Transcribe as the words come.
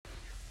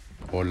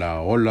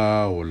Hola,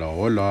 hola, hola,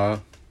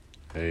 hola.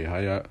 Hey, how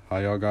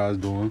y'all guys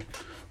doing?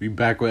 We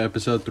back with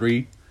episode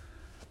 3.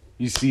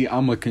 You see,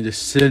 I'm a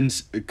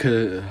consistent man.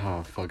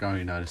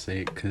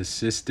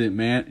 Consistent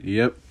man.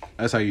 Yep,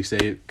 that's how you say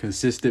it.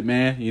 Consistent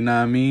man. You know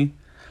what I mean?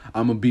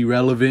 I'm gonna be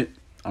relevant.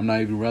 I'm not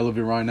even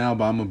relevant right now,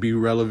 but I'm gonna be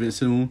relevant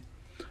soon.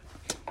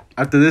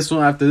 After this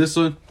one, I'm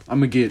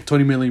gonna get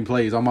 20 million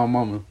plays on my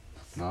mama.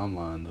 No, I'm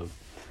lying though.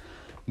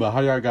 But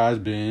how y'all guys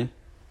been?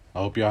 I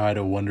hope y'all had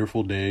a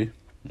wonderful day.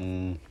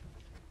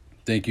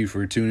 Thank you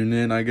for tuning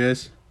in, I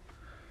guess.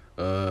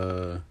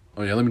 Oh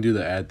yeah, let me do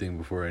the ad thing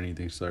before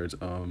anything starts.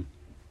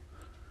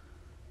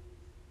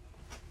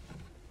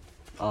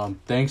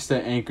 Thanks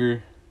to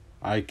Anchor,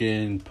 I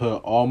can put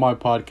all my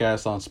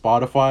podcasts on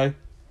Spotify,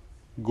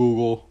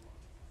 Google,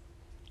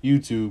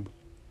 YouTube,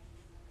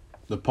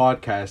 the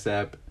podcast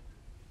app,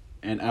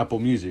 and Apple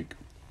Music.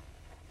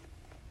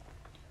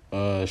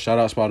 Shout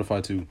out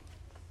Spotify too.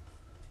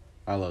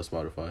 I love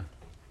Spotify.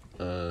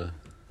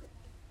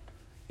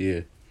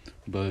 Yeah,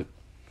 but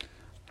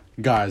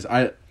guys,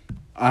 I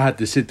had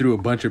to sit through a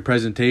bunch of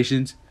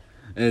presentations,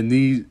 and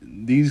these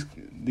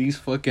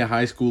fucking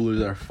high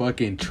schoolers are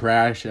fucking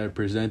trash at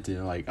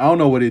presenting. Like, I don't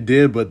know what it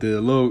did, but the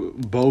little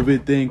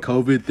COVID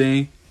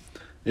thing,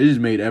 it just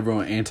made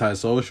everyone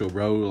antisocial,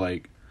 bro.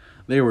 Like,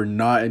 they were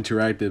not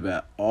interactive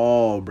at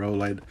all, bro.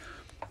 Like,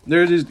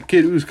 there's this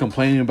kid who was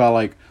complaining about,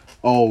 like,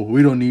 oh,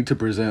 we don't need to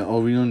present.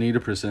 Oh, we don't need to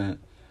present.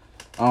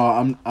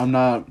 I'm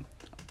not.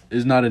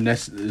 It's not a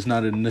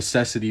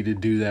necessity to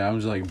do that. I'm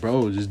just like,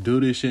 bro, just do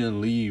this shit and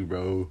leave,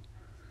 bro.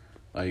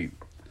 Like,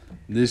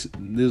 this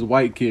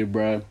white kid,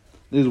 bro.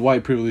 This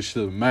white privilege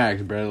to the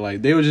max, bro.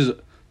 Like, they were just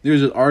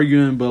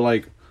arguing, but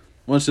like,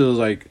 once it was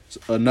like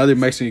another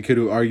Mexican kid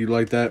who argued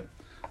like that,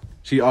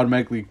 she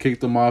automatically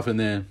kicked him off, and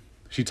then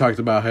she talked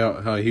about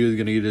how he was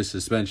gonna get a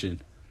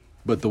suspension,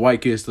 but the white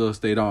kid still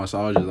stayed on.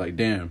 So I was just like,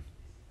 damn,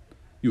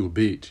 you a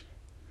bitch.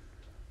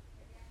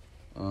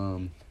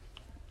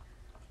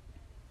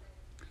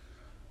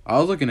 I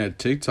was looking at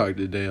TikTok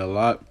today a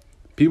lot.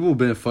 People have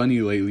been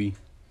funny lately,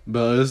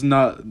 but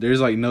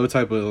there's like no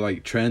type of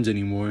like trends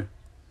anymore.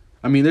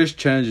 I mean, there's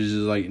trends, just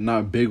like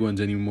not big ones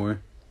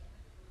anymore.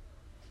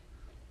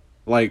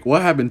 Like,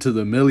 what happened to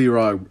the Millie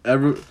Rock?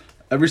 Ever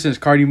since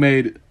Cardi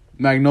made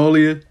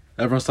Magnolia,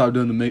 everyone stopped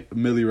doing the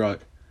Millie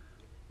Rock.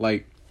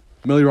 Like,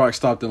 Millie Rock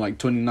stopped in like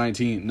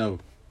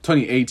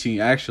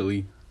 2018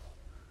 actually.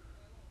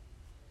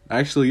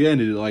 Actually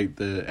ended like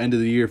the end of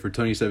the year for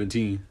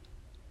 2017.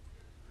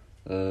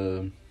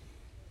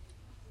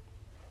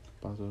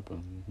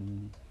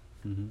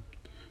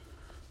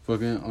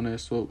 Fucking on that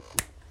smoke,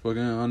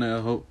 fucking on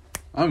that hope.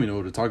 I don't even know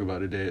what to talk about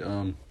today.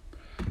 I'm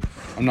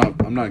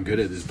not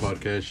good at this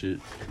podcast shit.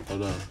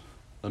 Hold on,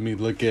 let me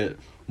look at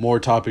more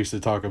topics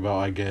to talk about.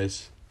 I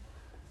guess.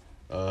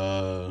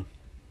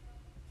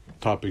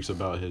 Topics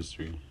about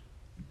history.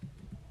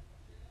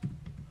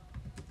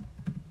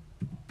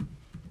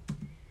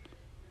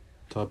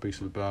 Topics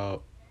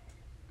about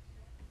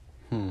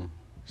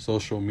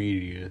social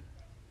media.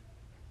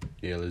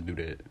 Yeah, let's do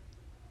that.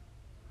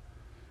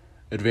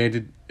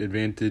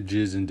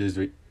 Advantages and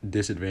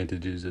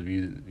disadvantages of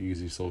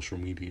using social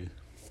media.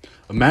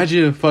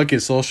 Imagine if fucking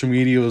social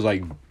media was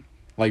like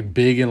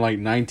big in like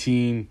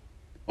 19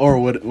 or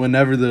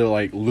whenever the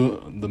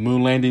the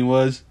moon landing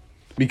was,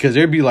 because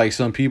there'd be like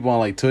some people on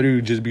like Twitter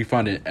who just be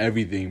finding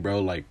everything, bro.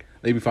 Like,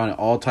 they be finding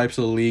all types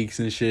of leaks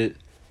and shit.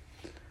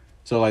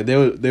 So like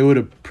they would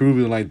have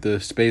proven like the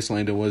space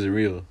landing wasn't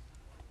real.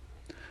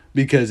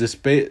 Because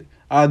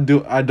I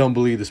don't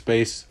believe the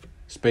space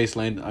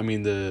land. I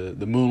mean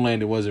the moon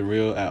landing wasn't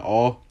real at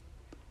all.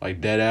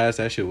 Like, dead ass,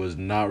 that shit was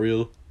not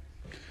real.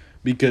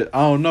 Because I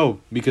don't know,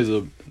 because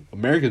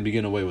Americans be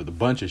getting away with a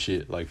bunch of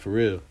shit, like, for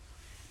real.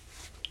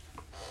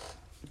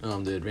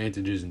 The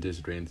advantages and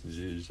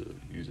disadvantages of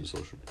using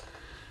social media.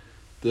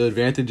 The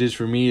advantages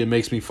for me, it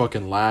makes me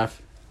fucking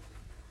laugh.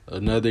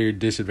 Another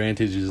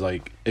disadvantage is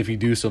like if you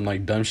do some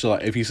like dumb shit,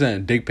 like if you send a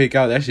dick pic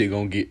out, that shit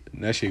gonna get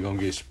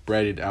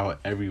spreaded out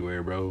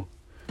everywhere, bro.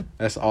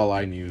 That's all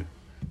I knew.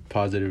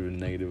 Positive and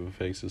negative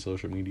effects of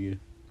social media.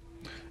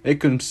 It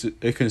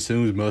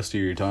consumes most of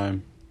your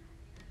time.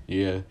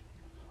 Yeah,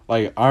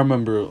 like I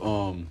remember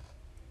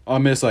I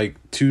missed like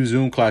 2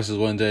 Zoom classes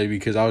one day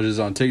because I was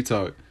just on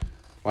TikTok.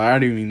 Like, I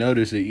didn't even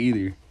notice it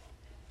either.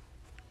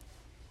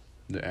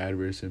 The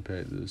adverse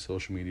impact of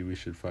social media we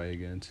should fight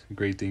against.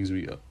 Great things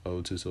we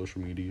owe to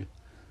social media.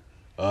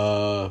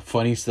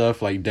 Funny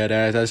stuff like dead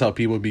ass. That's how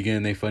people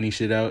begin they funny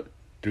shit out,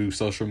 through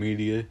social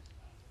media.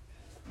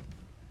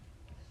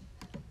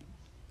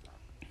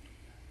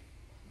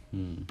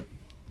 Let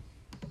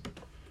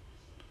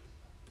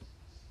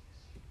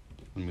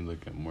me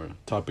look at more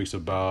topics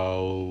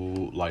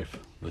about life.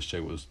 Let's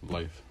check what's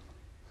life.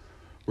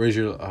 Where's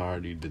your... I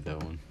already did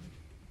that one.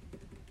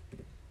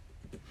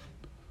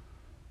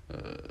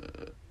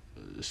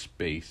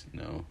 Space,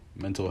 no.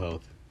 Mental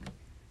health.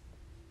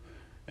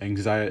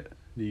 Anxiety.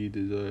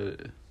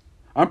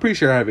 I'm pretty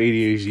sure I have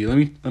ADHD.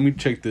 Let me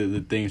check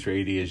the things for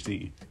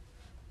ADHD.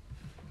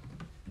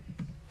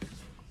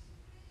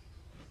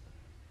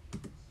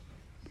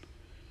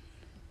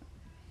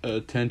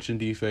 attention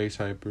defects,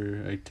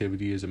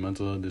 hyperactivity is a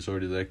mental health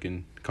disorder that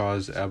can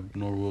cause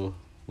abnormal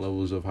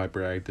levels of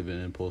hyperactive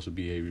and impulsive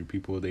behavior.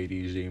 People with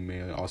ADHD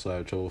may also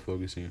have trouble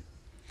focusing.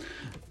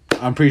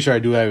 I'm pretty sure I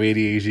do have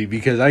ADHD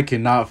because I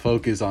cannot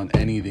focus on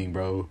anything,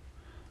 bro.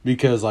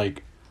 Because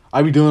like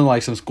I be doing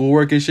like some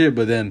schoolwork and shit,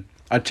 but then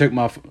I check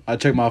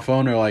my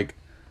phone, or like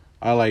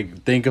I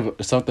like think of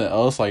something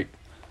else. Like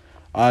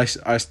I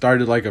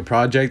started like a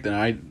project and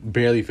I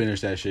barely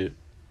finished that shit.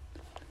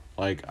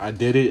 Like I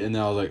did it and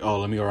then I was like, oh,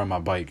 let me go ride my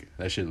bike.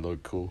 That shit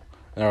looked cool.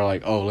 And or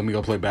like, oh, let me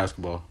go play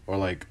basketball. Or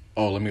like,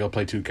 oh, let me go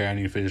play 2K. I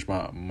need to finish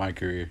my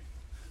career.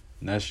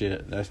 And that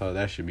shit, that's how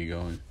that should be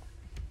going.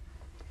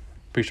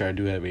 Pretty sure I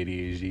do have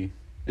ADHD.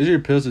 Is there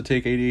pills to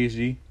take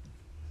ADHD?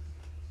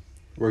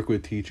 Work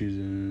with teachers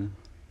and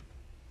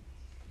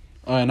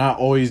and I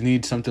always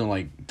need something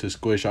like to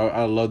squish.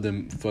 I love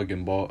them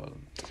fucking ball.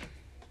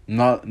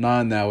 Not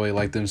in that way,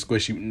 like them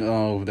squishy.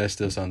 No, that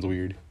still sounds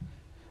weird.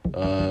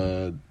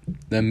 Them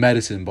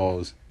medicine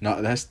balls.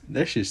 No,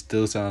 that shit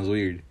still sounds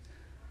weird.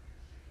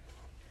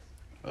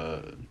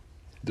 Hey,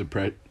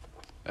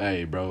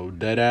 bro,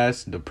 dead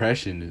ass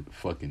depression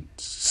fucking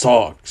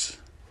sucks.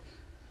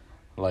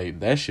 Like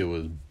that shit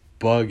was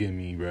bugging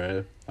me,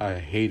 bro. I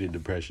hated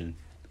depression.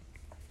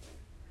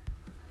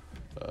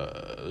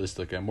 Let's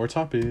look at more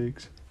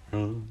topics.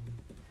 I'm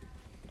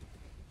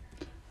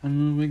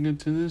waking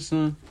to the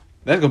sun.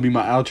 That's gonna be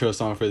my outro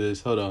song for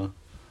this. Hold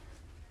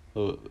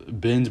on.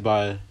 Binge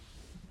by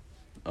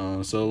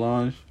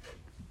Solange.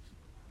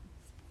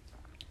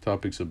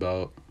 Topics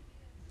about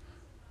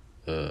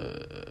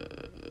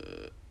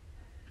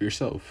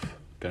yourself.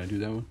 Can I do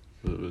that one?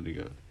 What do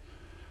you got?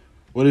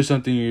 What is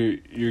something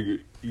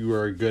you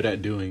are good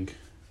at doing?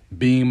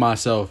 Being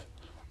myself.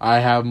 I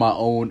have my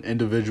own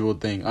individual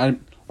thing.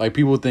 I'm like,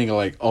 people think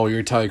like, oh,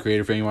 you're Tyler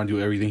Creator fan, you want to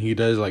do everything he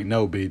does. Like,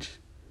 no, bitch.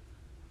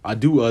 I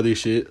do other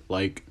shit.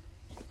 Like,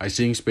 I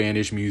sing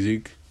Spanish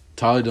music.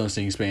 Tyler don't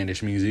sing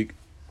Spanish music.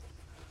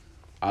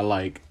 I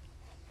like,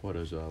 what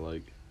else do I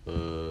like?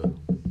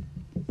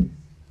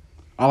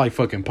 I like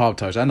fucking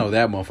Pop-Tarts. I know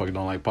that motherfucker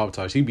don't like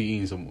Pop-Tarts. He be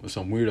eating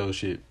some weirdo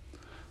shit.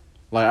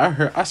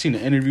 Like, I seen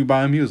an interview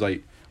by him. He was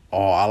like,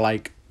 oh, I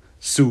like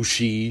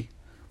sushi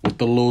with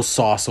the little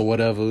sauce or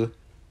whatever.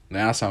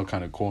 Now, that sound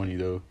kind of corny,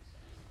 though.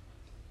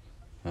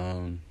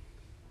 I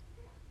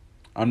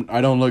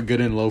don't look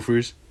good in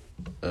loafers.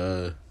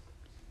 I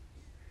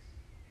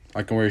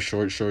can wear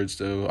short shorts,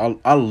 though.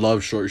 I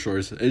love short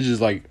shorts. It's just,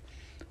 like,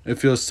 it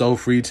feels so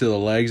free to the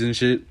legs and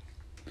shit.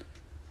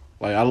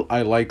 Like,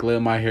 I like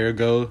letting my hair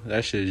go.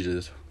 That shit is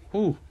just,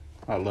 whew,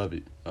 I love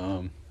it.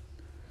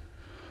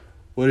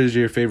 What is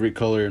your favorite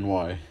color and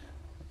why?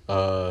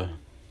 I'm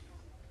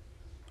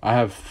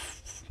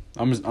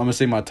gonna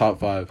say my top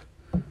 5.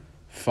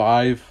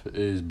 5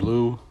 is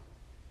blue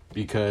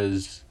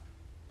because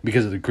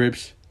of the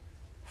Crips.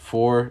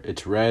 4,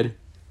 it's red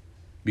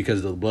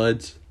because of the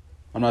Bloods.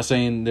 I'm not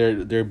saying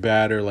they're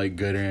bad or like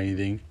good or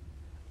anything.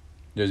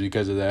 Just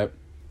because of that.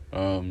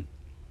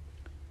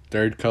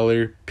 Third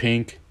color,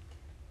 pink.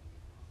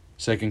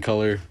 Second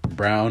color,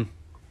 brown.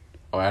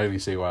 Oh, I didn't even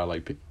say why I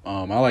like pink.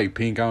 I like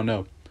pink. I don't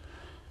know.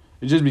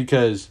 It's just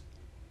because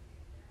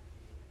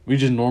we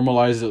just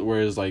normalized it.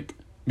 Whereas like,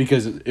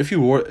 because if you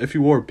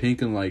wore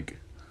pink and like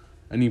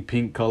any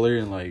pink color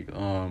in like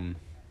from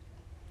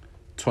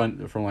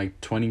like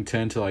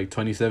 2010 to like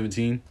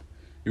 2017,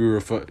 you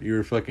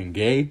were fucking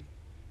gay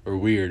or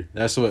weird.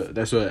 That's what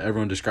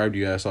everyone described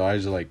you as. So I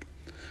just like,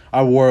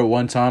 I wore it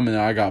one time and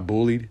I got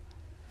bullied.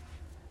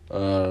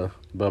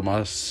 But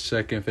my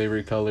second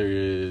favorite color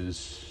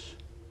is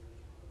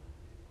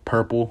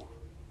purple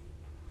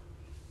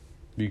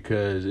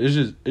because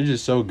it's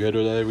just so good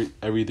with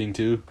everything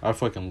too. I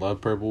fucking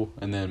love purple.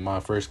 And then my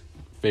first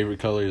favorite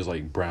color is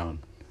like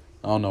brown.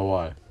 I don't know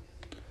why.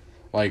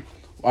 Like,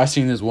 I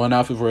seen this one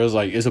outfit where it was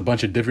like, it's a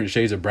bunch of different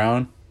shades of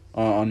brown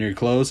on your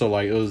clothes. So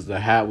like, the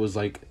hat was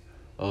like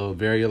a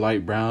very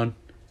light brown.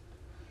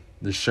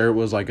 The shirt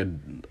was like a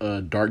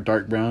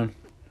dark brown.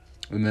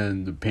 And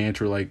then the pants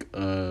were like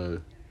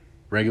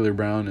regular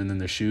brown, and then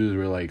the shoes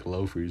were like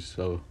loafers.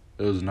 So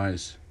it was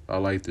nice. I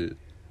liked it.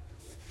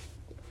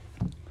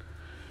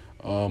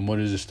 What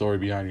is the story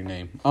behind your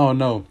name? Oh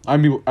no, I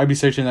be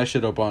searching that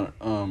shit up on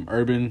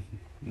Urban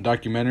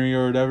Documentary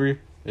or whatever.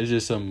 It's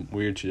just some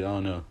weird shit. I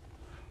don't know.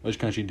 Which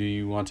country do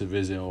you want to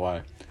visit and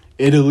why?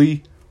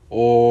 Italy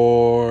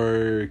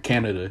or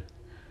Canada?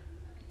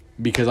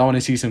 Because I want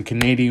to see some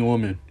Canadian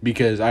women.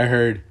 Because I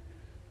heard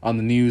on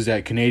the news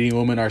that Canadian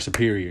women are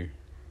superior.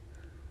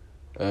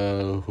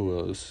 Who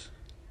else?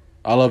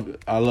 I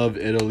love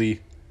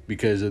Italy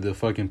because of the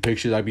fucking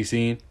pictures I be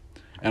seeing.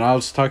 And I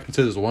was talking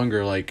to this one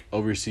girl like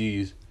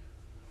overseas.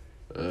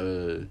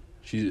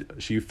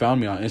 She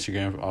found me on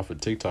Instagram off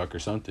of TikTok or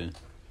something.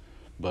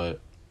 But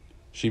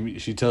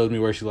she tells me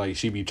where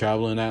she be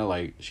traveling at.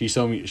 Like she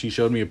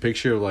showed me a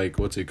picture of like,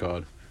 what's it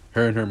called?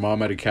 Her and her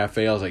mom at a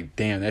cafe. I was like,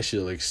 damn, that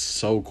shit looks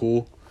so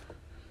cool.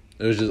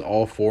 There was just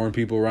all foreign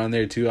people around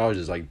there too. I was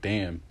just like,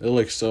 damn, it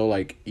looks so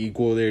like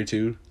equal there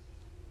too.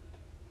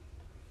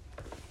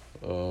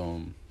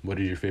 What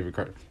is your favorite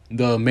cartoon?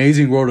 The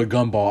Amazing World of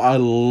Gumball. I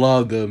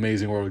love The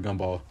Amazing World of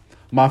Gumball.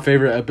 My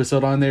favorite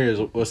episode on there is,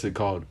 what's it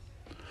called?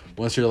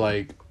 Once you're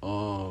like,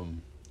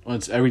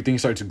 once everything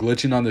starts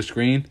glitching on the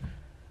screen,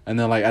 and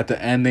then like at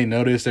the end they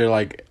notice they're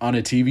like on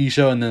a TV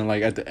show, and then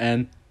like at the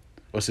end,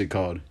 what's it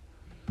called?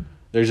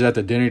 They're just at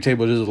the dinner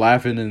table just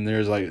laughing, and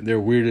there's like they're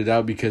weirded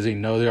out because they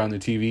know they're on the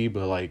TV,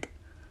 but like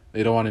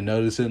they don't want to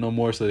notice it no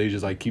more, so they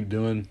just like keep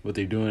doing what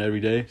they're doing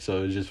every day.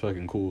 So it's just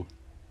fucking cool.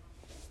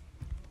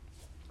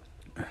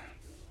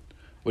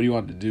 What do you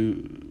want to do?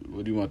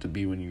 What do you want to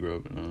be when you grow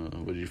up?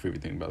 What is your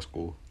favorite thing about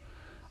school?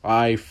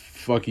 I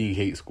fucking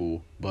hate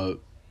school, but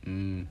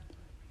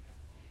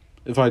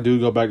if I do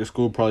go back to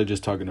school, probably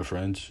just talking to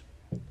friends.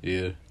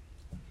 Yeah.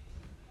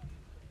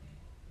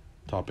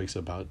 Topics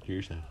about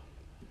yourself.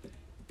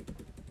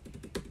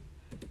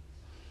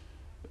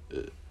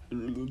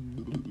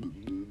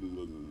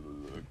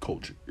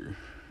 Culture.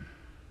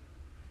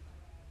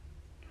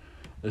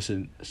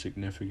 Listen,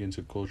 significance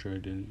of culture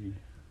identity.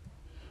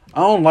 I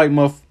don't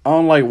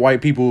like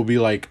white people who be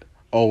like,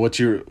 oh, what's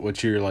your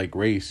like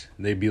race?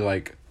 They'd be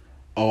like,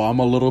 oh, I'm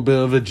a little bit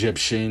of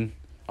Egyptian.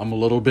 I'm a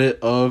little bit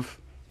of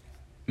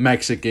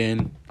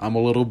Mexican. I'm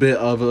a little bit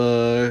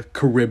of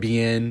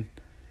Caribbean.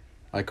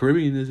 Like,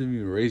 Caribbean isn't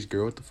even a race,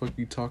 girl. What the fuck are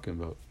you talking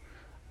about?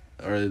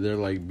 Or they're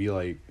like, be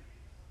like,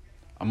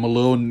 I'm a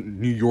little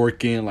New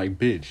Yorkan. Like,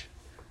 bitch.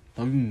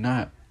 No, you're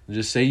not.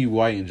 Just say you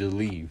white and just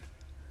leave.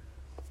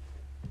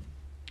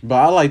 But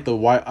I like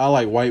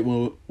white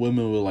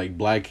women with like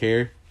black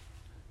hair,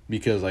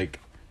 because like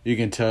you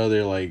can tell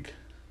they're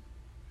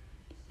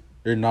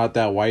not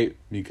that white,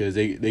 because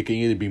they can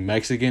either be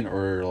Mexican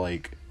or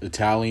like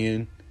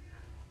Italian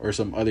or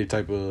some other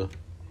type of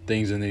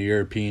things in the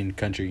European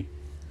country.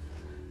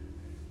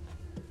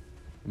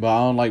 But I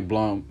don't like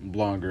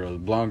blonde girls.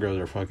 Blonde girls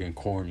are fucking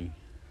corny.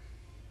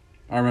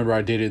 I remember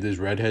I dated this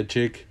redhead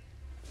chick.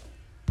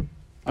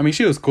 I mean,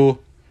 she was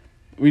cool.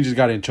 We just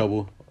got in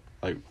trouble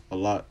like a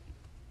lot.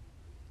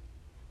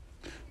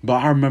 But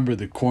I remember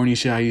the corny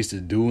shit I used to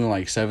do in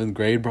like 7th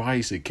grade, bro. I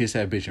used to kiss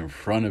that bitch in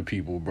front of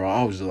people, bro.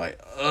 I was just like,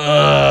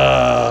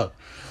 ugh,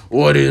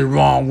 what is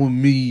wrong with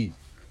me?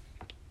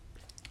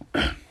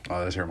 Oh,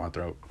 that's hurt my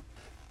throat.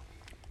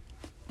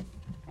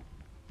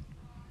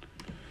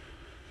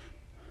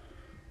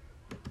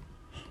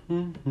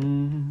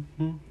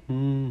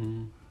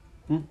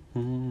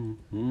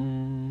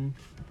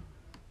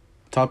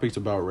 Topics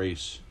about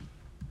race.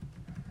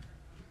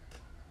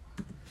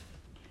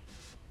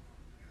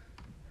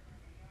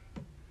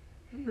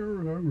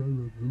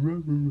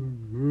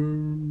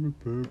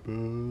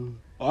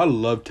 I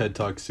love TED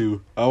Talks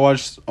too. I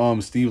watched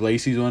Steve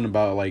Lacy's one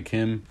about like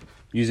him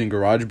using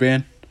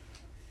GarageBand.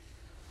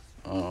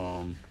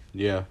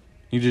 Yeah.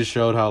 He just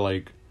showed how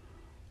like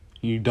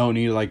you don't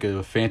need like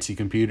a fancy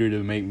computer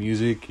to make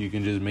music. You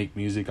can just make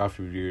music off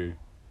of your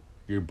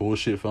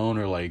bullshit phone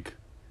or like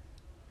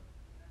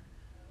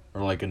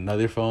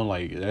another phone.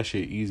 Like, that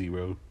shit easy,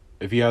 bro.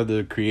 If you have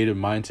the creative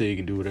mindset, you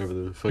can do whatever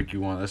the fuck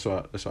you want. That's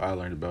what I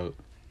learned about.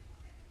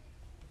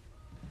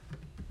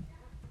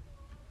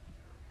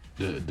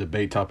 The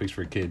debate topics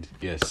for kids.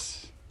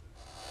 Yes.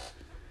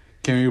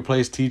 Can we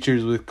replace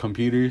teachers with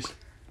computers?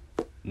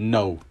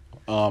 No.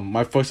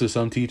 My fucks with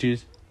some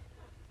teachers.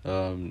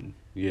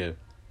 Yeah.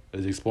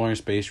 Is exploring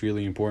space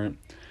really important?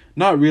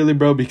 Not really,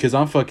 bro, because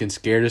I'm fucking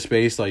scared of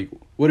space. Like,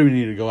 what do we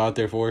need to go out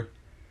there for?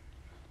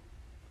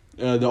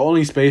 The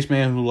only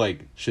spaceman who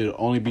like should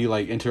only be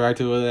like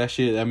interactive with that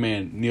shit, that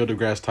man Neil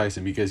deGrasse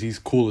Tyson, because he's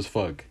cool as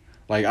fuck.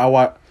 Like,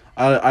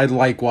 I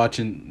like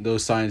watching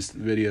those science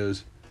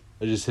videos.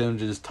 It's just him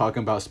just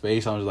talking about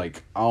space. I was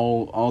like, I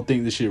don't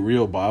think this shit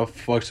real, but I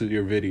fucks with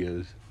your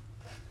videos.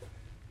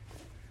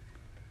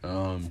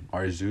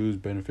 Are zoos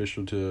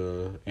beneficial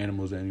to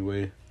animals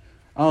anyway?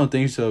 I don't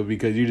think so,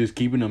 because you're just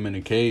keeping them in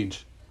a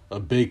cage, a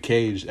big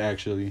cage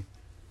actually.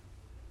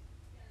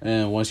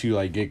 And once you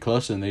like get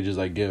close to them, they just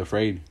like get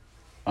afraid.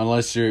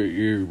 Unless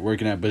you're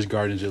working at Busch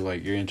Gardens, or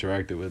like you're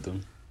interacting with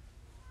them.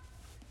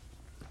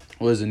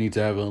 What does it need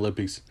to have an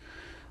Olympics?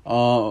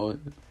 What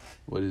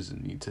does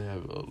it need to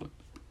have Olympics?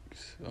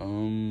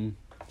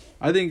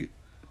 I think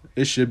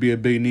it should be a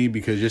big need,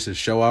 because just to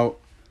show out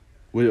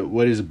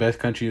what is the best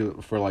country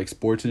for like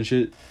sports and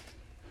shit.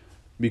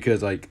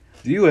 Because like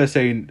the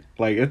USA,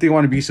 like if they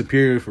want to be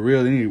superior for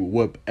real, they need to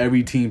whoop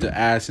every team's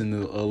ass in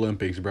the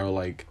Olympics, bro.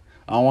 Like,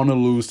 I don't want to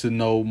lose to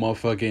no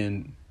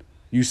motherfucking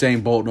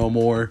Usain Bolt no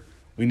more.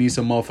 We need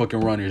some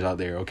motherfucking runners out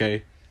there,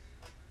 okay?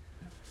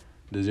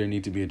 Does there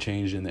need to be a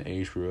change in the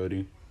age for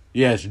voting?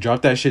 Yes,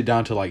 drop that shit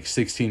down to like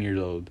 16 years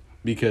old.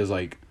 Because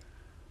like,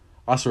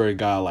 I swear to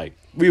God, like,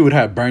 we would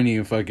have Bernie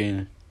in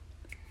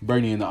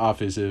the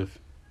office if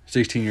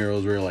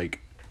 16-year-olds were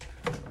like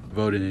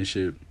voting and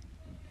shit.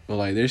 But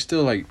like, they're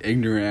still like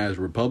ignorant as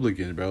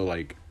Republicans, bro.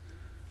 Like,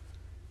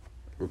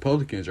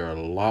 Republicans are a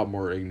lot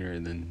more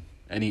ignorant than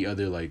any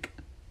other like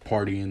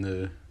party in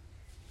the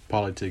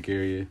politic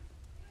area.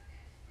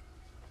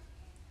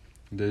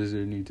 Does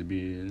there need to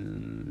be,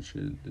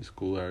 should the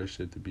school hours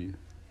should to be?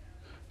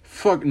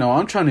 Fuck no,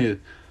 I'm trying to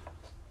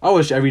I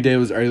wish every day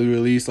was early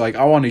release. Like,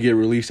 I want to get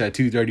released at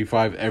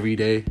 2:35 every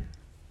day.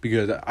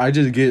 Because I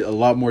just get a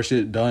lot more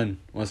shit done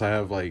once I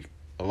have, like,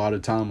 a lot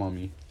of time on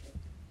me.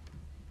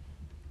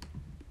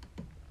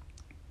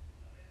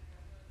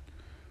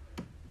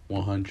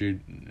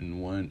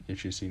 "101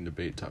 interesting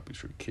debate topics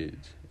for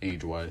kids,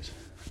 age-wise."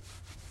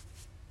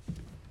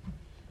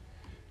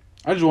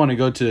 I just want to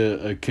go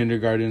to a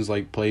kindergarten's,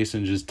 like, place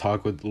and just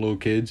talk with little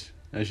kids.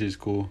 That shit's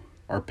cool.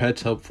 Are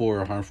pets helpful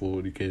or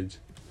harmful to kids?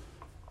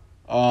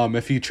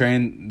 If you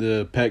train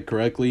the pet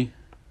correctly,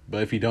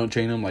 but if you don't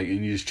train him, like,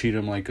 and you just treat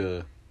him like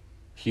a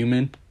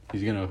human,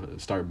 he's gonna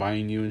start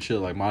biting you and shit.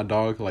 Like my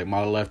dog, like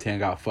my left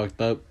hand got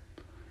fucked up.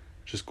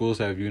 It's just cool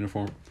to have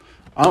uniform.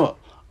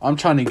 I'm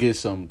trying to get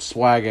some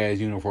swag ass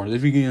uniforms.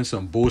 If you're getting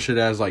some bullshit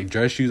ass like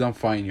dress shoes, I'm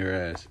fighting your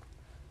ass.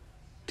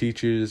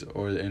 Teachers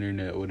or the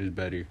internet, what is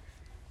better?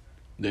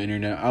 The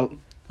internet,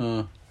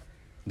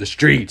 the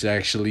streets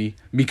actually,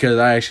 because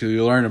I actually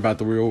learn about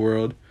the real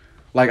world.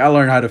 Like I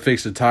learned how to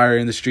fix a tire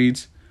in the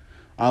streets.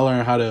 I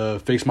learned how to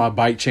fix my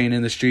bike chain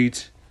in the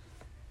streets.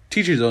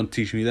 Teachers don't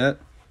teach me that.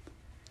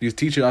 These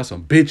teachers are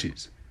some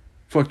bitches.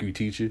 Fuck you,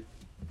 teacher.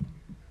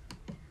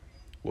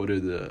 What are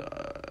the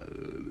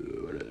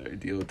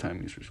ideal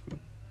timings for school?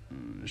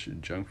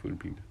 Shit, junk food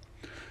people.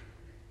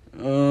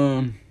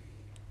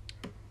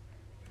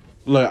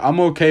 Look, I'm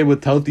okay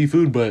with healthy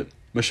food, but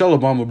Michelle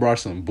Obama brought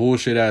some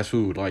bullshit ass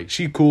food. Like,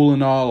 she cool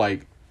and all.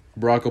 Like,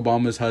 Barack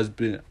Obama's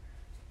husband.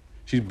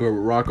 She's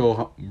Barack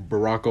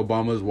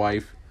Obama's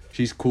wife.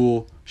 She's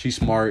cool. She's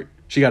smart.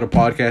 She got a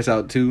podcast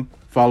out too.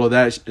 Follow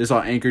that. It's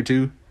on Anchor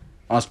too.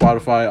 On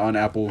Spotify, on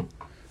Apple.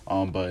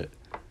 But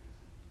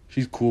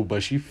she's cool,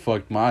 but she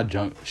fucked my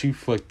junk. She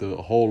fucked the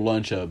whole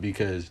lunch up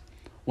because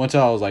once it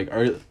was like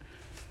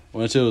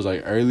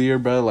earlier,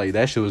 bro, like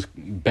that shit was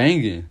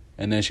banging.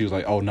 And then she was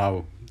like, "Oh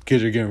no,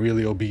 kids are getting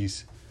really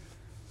obese."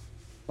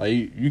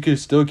 Like you could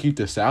still keep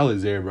the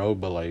salads there, bro,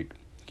 but like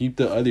keep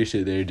the other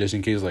shit there just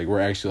in case like we're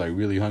actually like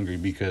really hungry,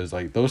 because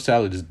like those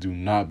salads do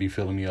not be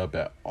filling me up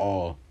at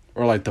all.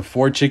 Or like the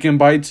 4 chicken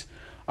bites.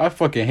 I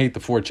fucking hate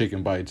the 4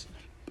 chicken bites.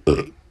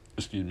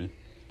 Excuse me.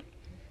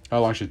 How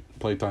long should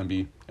playtime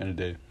be in a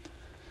day?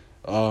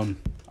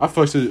 I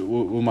fucked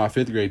with my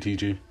 5th grade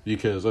teacher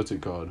because what's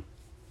it called?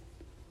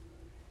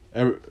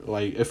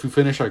 Like if we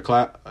finish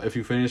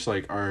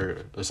our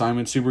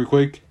assignment super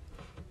quick,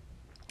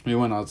 we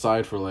went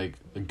outside for like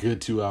a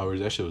good 2 hours.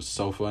 That shit was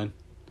so fun.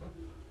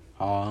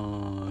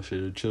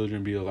 Should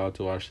children be allowed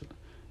to watch?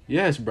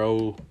 Yes,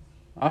 bro.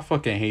 I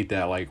fucking hate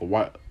that. Like,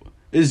 why?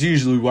 It's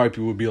usually white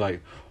people be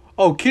like,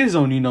 "Oh, kids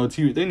don't need no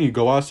TV. They need to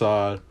go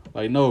outside."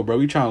 Like, no, bro.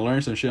 We trying to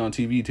learn some shit on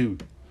TV too.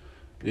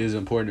 It is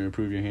important to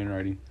improve your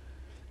handwriting.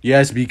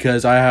 Yes,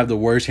 because I have the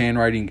worst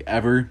handwriting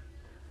ever.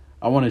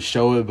 I want to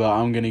show it, but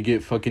I'm gonna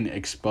get fucking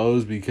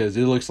exposed because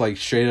it looks like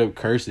straight up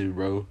cursive,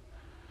 bro.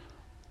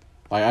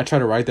 Like, I try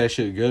to write that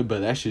shit good,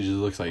 but that shit just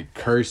looks like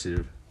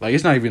cursive. Like,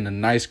 it's not even a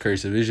nice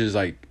cursive. It's just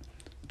like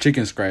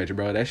chicken scratch,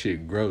 bro. That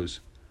shit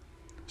gross.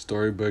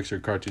 Storybooks or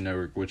Cartoon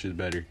Network, which is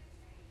better?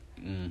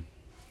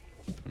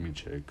 Let me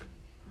check.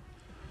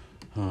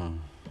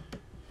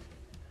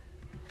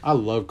 I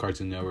love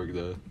Cartoon Network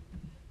though.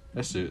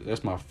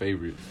 That's my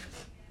favorite.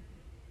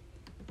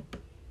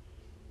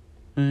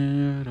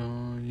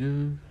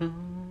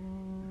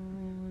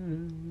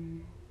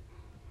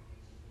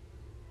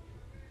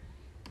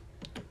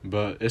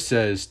 But it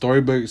says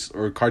storybooks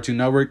or Cartoon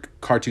Network.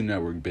 Cartoon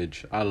Network,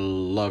 bitch. I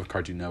love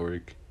Cartoon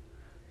Network.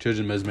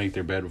 Children must make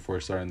their bed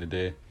before starting the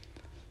day.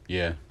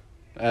 Yeah.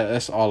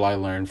 That's all I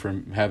learned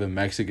from having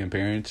Mexican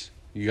parents.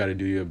 You gotta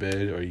do your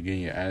bed or you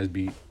getting your ass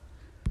beat.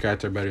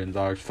 Cats are better than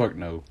dogs. Fuck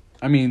no.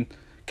 I mean,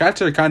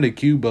 cats are kind of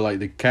cute, but like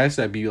the cats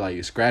that be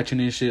like scratching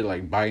and shit,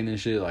 like biting and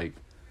shit, like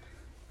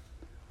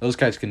those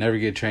cats can never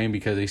get trained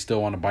because they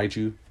still want to bite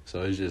you.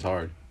 So it's just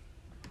hard.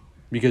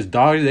 Because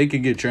dogs, they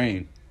can get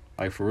trained.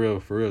 Like for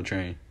real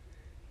trained.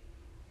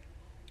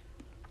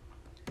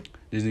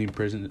 Disney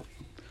prison.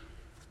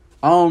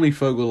 I only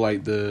fuck with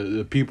like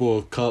the people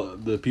of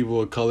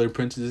color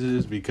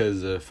princesses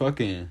because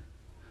fucking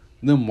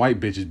them white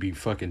bitches be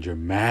fucking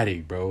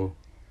dramatic, bro.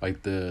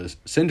 Like the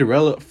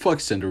Cinderella, fuck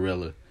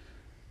Cinderella.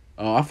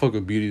 Oh, I fuck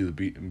with Beauty and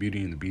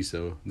the Beast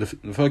though. The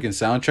fucking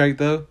soundtrack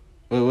though.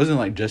 Well, it wasn't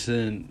like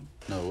Justin.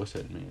 No, what's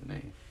that man's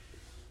name?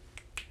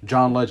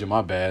 John Legend.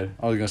 My bad.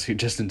 I was gonna say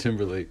Justin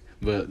Timberlake,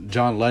 but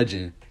John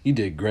Legend. He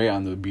did great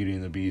on the Beauty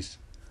and the Beast.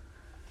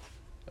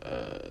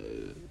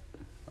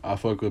 I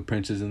fuck with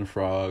Princess and the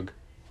Frog.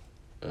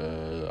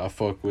 I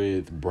fuck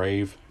with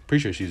Brave.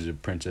 Pretty sure she's a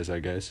princess, I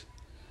guess.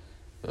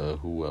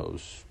 Who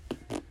else?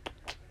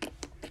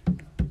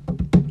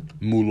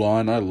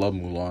 Mulan. I love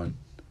Mulan.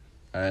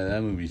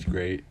 That movie's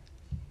great.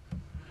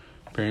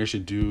 Parents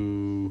should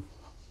do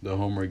the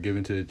homework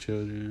given to the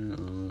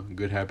children.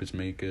 Good habits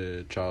make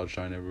a child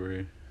shine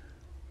everywhere.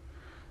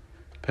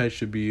 Pets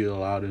should be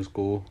allowed in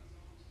school.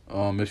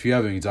 If you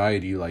have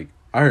anxiety, like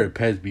I heard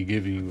pets be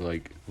giving you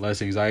like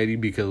less anxiety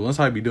because once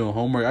I be doing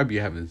homework,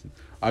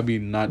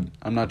 I'm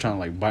not trying to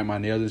like bite my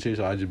nails and shit,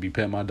 so I just be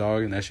petting my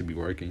dog and that should be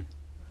working.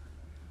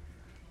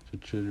 So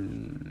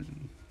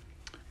children,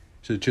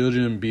 Should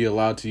children be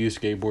allowed to use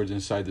skateboards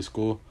inside the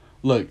school?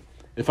 Look,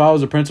 if I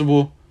was a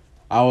principal,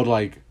 I would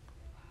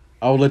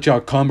let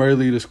y'all come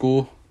early to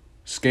school,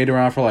 skate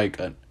around for like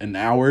an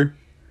hour,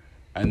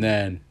 and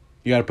then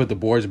you gotta put the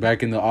boards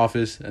back in the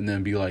office, and then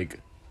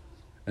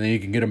and then you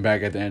can get them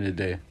back at the end of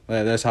the day.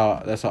 That's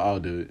how I'll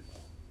do it.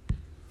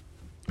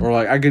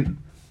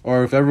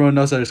 Or if everyone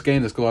knows how to skate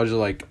in the school, I'll just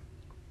like,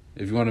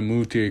 if you want to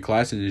move to your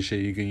classes and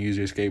shit, you can use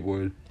your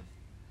skateboard.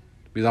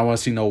 Because I want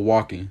to see no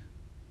walking.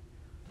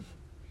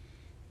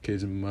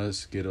 Kids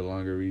must get a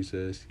longer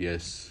recess.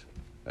 Yes.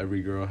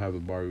 Every girl have a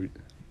Barbie.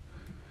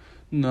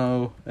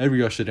 No, every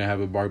girl shouldn't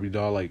have a Barbie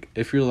doll. Like,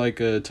 if you're like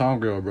a Tom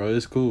girl, bro,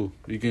 it's cool.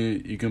 You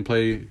can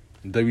play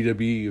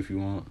WWE if you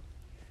want.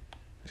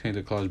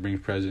 Santa Claus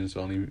brings presents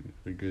only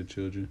for good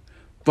children.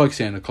 Fuck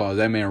Santa Claus.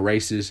 That man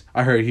racist.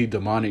 I heard he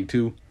demonic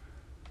too.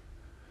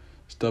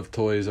 Stuffed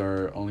toys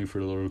are only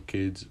for little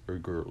kids or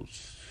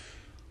girls.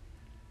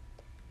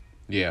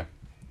 Yeah.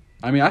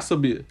 I mean, I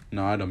don't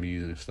be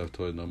using stuffed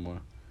toys no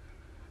more.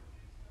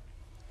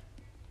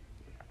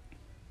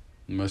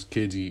 Must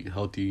kids eat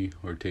healthy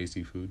or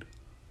tasty food?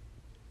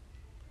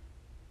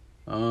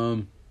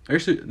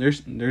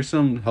 There's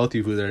some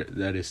healthy food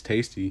that is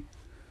tasty,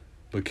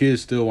 but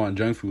kids still want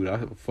junk food. I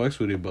fucks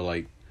with it, but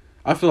like,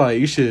 I feel like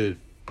you should,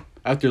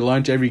 after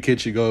lunch, every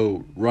kid should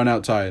go run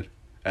outside,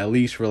 at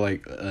least for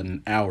like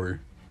an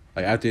hour.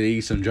 Like after they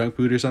eat some junk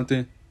food or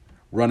something,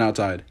 run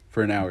outside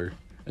for an hour,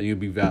 and you'll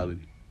be valid.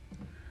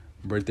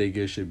 Birthday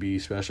gifts should be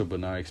special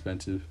but not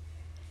expensive.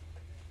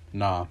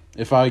 Nah,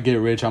 if I get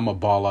rich, I'm a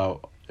ball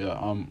out.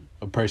 I'm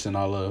a person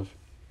I love.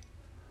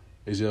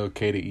 Is it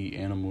okay to eat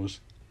animals?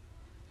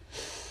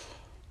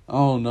 I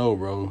don't know,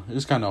 bro.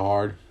 It's kind of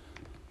hard.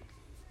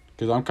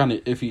 Because I'm kind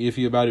of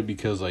iffy about it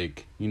because,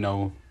 like, you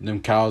know, them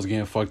cows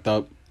getting fucked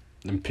up,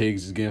 them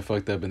pigs is getting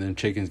fucked up, and them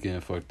chickens getting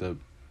fucked up.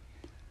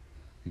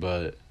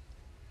 But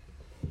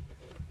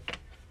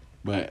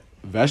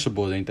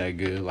vegetables ain't that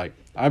good. Like,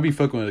 I be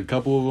fucking with a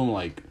couple of them.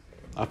 Like,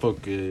 I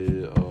fuck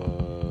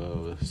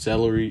with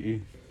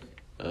celery.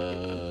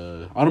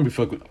 I don't be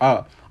fucking.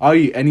 I'll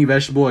eat any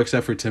vegetable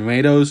except for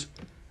tomatoes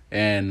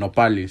and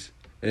nopales.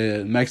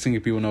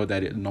 Mexican people know what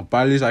that is.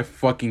 Nopales, I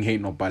fucking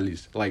hate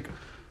nopales. Like,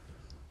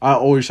 I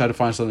always try to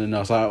find something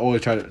else. I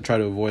always try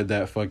to avoid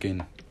that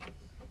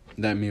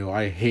meal.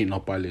 I hate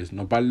nopales.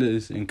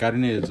 Nopales en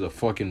carne is the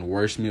fucking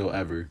worst meal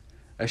ever.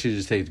 That shit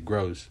just tastes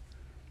gross.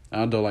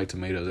 I don't like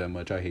tomatoes that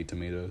much. I hate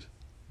tomatoes.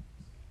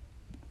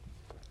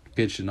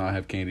 Kids should not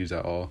have candies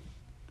at all.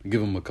 Give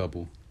them a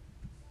couple.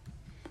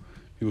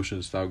 People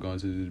should stop going to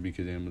zoos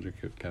because animals are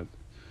kept.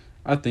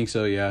 I think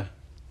so, yeah.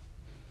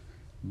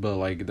 But,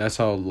 like, that's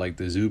how, like,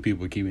 the zoo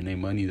people keeping their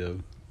money,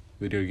 though.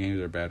 Video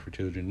games are bad for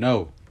children.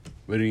 No,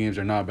 video games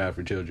are not bad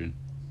for children.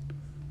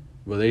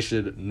 But they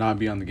should not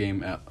be on the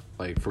game,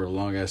 for a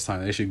long-ass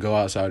time. They should go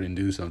outside and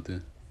do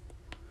something.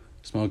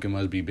 Smoking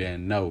must be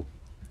banned. No.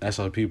 That's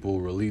how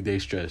people relieve their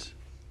stress.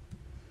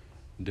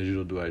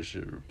 Digital device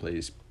should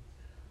replace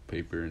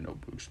paper and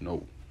notebooks.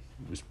 No.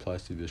 It's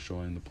plastic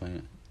destroying the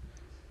plant.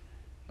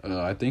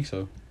 I think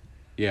so.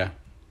 Yeah.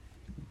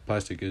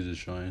 Plastic is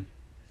destroying.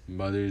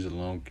 Mothers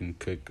alone can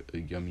cook a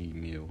yummy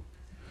meal.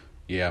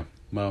 Yeah.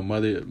 My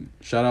mother,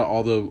 shout out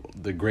all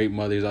the great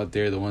mothers out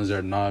there, the ones that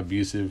are not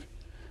abusive,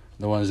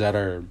 the ones shout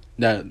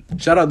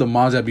out the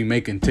moms that be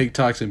making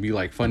TikToks and be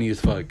like funny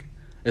as fuck,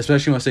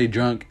 especially when I say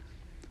drunk.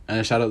 And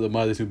then shout out the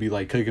mothers who be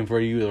like cooking for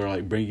you or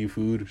like bring you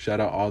food. Shout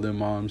out all them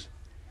moms.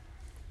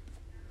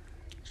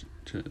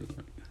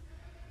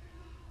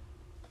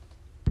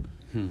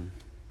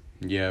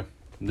 Yeah.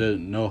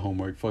 No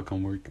homework. Fuck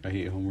homework. I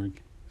hate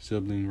homework.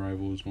 Sibling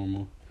rival is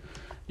normal.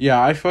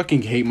 Yeah, I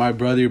fucking hate my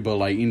brother, but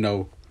like, you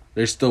know,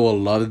 there's still a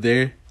love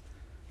there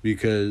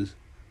because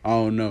I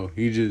don't know.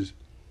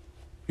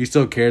 He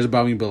still cares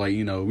about me, but like,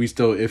 you know, we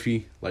still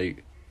iffy.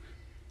 Like,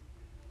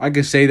 I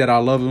can say that I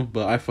love him,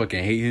 but I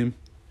fucking hate him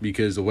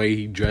because the way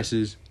he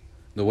dresses,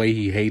 the way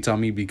he hates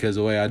on me because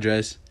the way I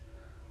dress.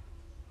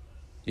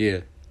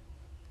 Yeah.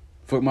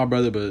 Fuck my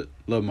brother, but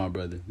love my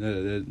brother.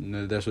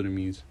 That's what it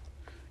means.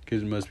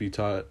 Kids must be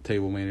taught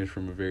table manners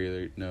from a very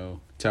late. No.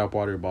 Tap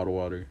water, bottled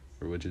water,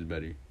 or which is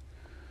better?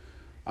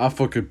 I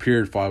fucking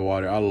purified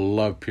water. I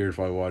love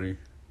purified water.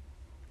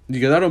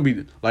 Because I don't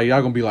be, like,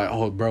 y'all gonna be like,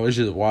 oh, bro, it's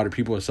just water.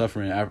 People are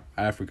suffering in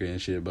Africa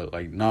and shit. But,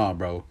 like, nah,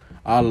 bro.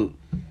 I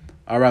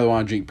rather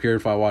want to drink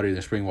purified water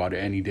than spring water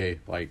any day.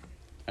 Like,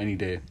 any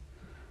day.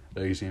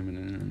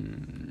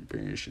 Examine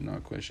parents should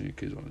not question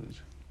kids on this.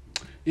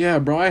 Yeah,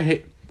 bro,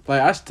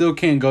 I still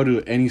can't go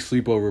to any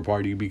sleepover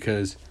party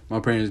because my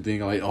parents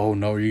think, like, oh,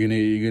 no, you're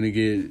gonna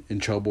get in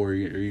trouble or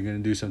you're gonna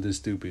do something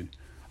stupid.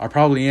 I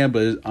probably am,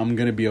 but I'm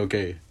gonna be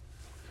okay.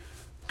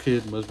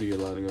 Kid must be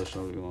allowed to go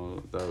shopping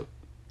malls without.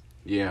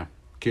 Yeah,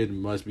 kid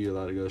must be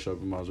allowed to go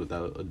shopping malls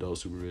without adult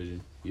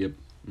supervision. Yep.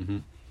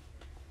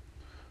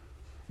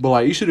 But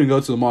like, you shouldn't go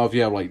to the mall if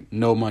you have like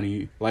no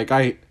money. Like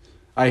I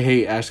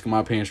hate asking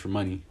my parents for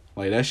money.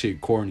 Like that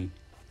shit corny.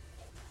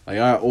 Like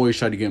I always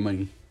try to get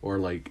money or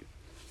like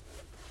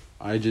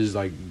I just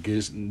like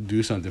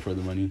do something for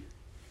the money.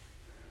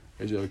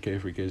 Is it okay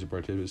for kids to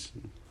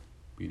participate?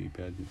 Beauty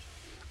pageants.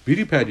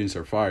 Beauty pageants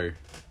are fire.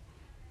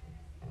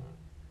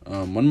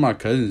 One of my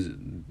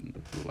cousins,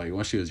 like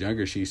when she was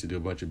younger, she used to do a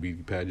bunch of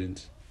beauty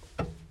pageants.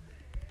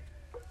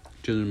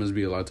 Children must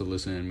be allowed to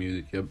listen to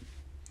music. Yep.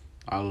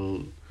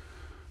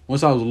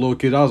 Once I was a little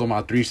kid, I was on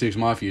my 3-6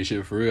 Mafia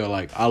shit for real.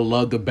 Like I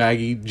love the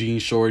baggy jean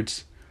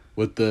shorts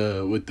with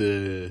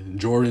the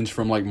Jordans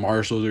from like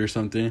Marshalls or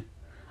something.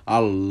 I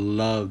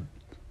love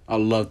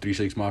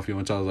 3-6 Mafia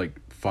once I was like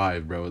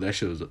 5, bro. That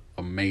shit was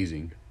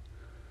amazing.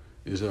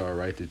 Is it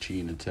alright to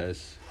cheat in a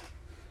test?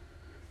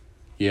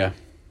 Yeah.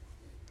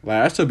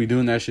 Like I still be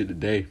doing that shit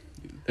today.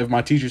 If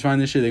my teachers find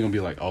this shit, they gonna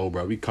be like, "Oh,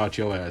 bro, we caught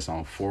your ass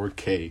on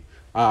 4K."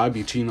 I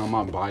be cheating on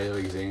my bio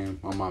exam,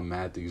 on my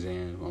math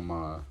exam, on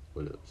my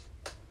what else?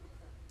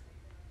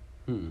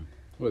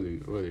 What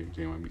other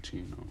exam I be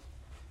cheating on?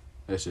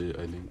 That's it,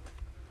 I think.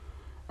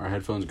 Are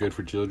headphones good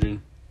for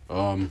children?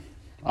 I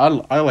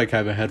like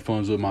having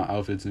headphones with my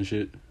outfits and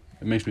shit.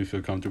 It makes me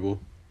feel comfortable.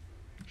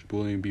 Should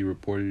bullying be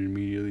reported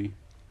immediately?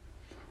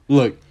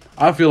 Look,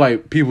 I feel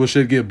like people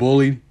should get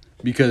bullied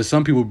because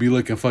some people be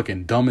looking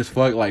fucking dumb as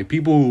fuck. Like,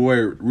 people who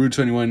wear Rue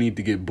 21 need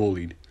to get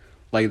bullied.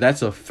 Like,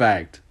 that's a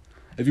fact.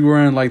 If you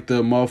wearing, like,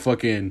 the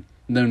motherfucking,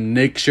 the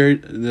Nick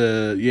shirt,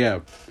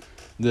 the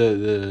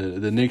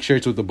Nick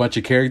shirts with a bunch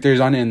of characters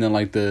on it and then,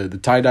 like, the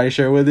tie-dye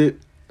shirt with it,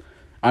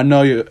 I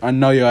know your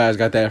ass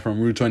got that from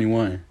Rue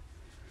 21.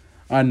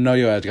 I know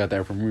your ass got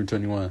that from Rue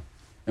 21.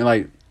 And,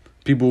 like,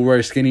 people who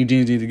wear skinny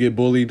jeans need to get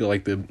bullied,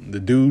 like the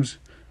dudes,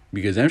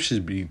 because them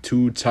shit be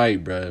too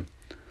tight, bruh.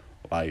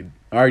 Like,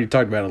 I already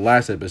talked about it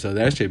last episode.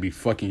 That shit be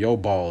fucking your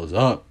balls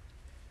up.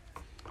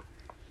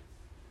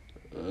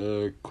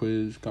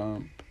 Quiz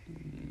comp.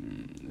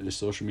 Is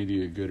social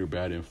media a good or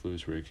bad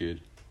influence for a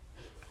kid?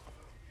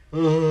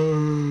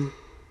 Oh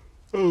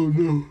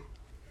no.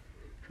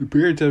 Should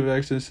parents have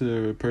access to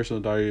the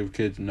personal diary of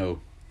kids?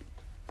 No.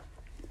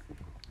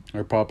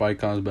 Are pop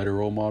icons better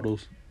role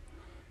models?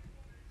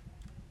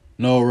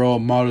 No role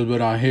models,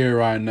 but I'm here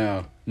right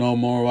now. No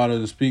more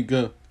models to speak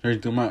up.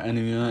 Search through my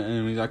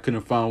enemies. I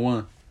couldn't find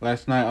one.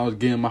 Last night I was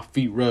getting my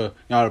feet rubbed.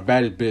 Y'all the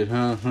baddest bitch,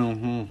 huh?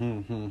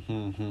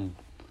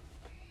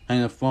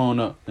 Hang the phone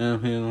up.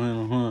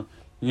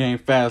 You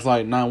ain't fast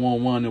like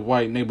 911 in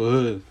white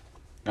neighborhoods.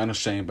 Got no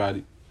shame about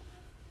it.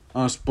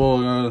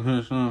 Unspoiled.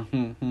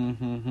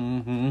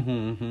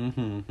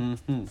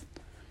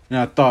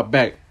 Now I thought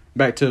back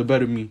to the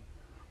better me.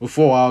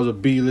 Before I was a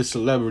B-list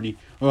celebrity.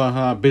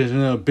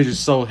 Bitches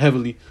so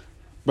heavily.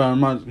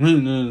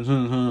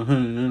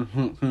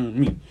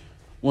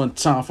 One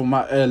time for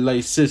my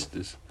LA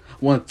sisters.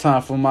 One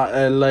time for my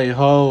LA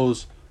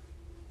hoes.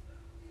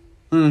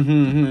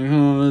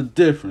 The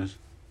difference.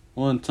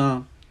 One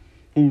time.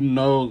 Who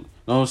knows?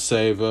 Don't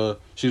save her.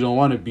 She don't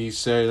want to be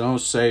saved. Don't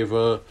save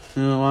her.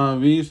 You don't want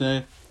to be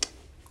saved.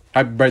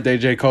 Happy birthday,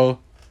 J. Cole.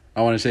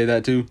 I want to say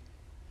that too.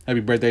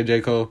 Happy birthday,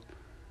 J. Cole.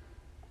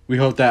 We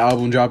hope that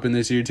album dropping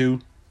this year too.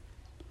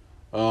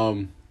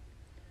 I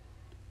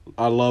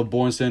love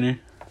Born Center.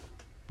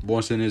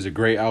 Born Center is a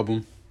great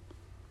album.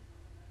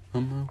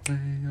 On my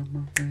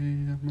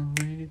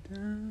way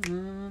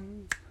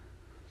down.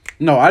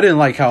 No, I didn't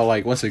like how,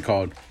 like, what's it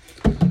called?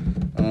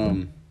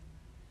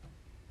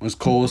 When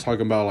Cole was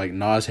talking about, like,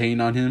 Nas hating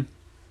on him.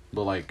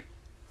 But, like,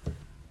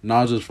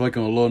 Nas was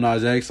fucking with Lil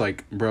Nas X.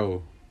 Like,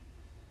 bro,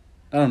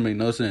 that don't make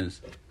no sense.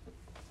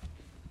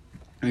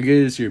 I get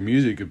it's your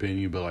music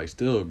opinion, but, like,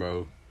 still,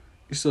 bro,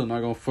 you still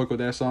not gonna fuck with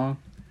that song?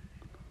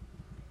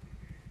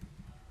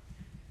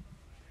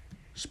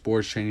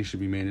 Sports training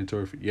should be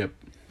mandatory. Yep.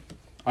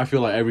 I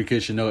feel like every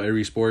kid should know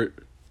every sport.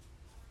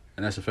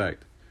 And that's a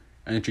fact.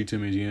 Entry to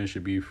museums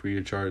should be free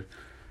of charge.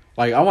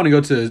 Like, I want to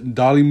go to the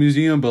Dolly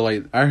Museum, but,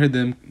 like, I heard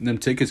them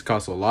tickets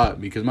cost a lot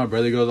because my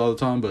brother goes all the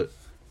time, but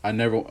I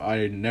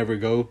never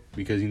go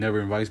because he never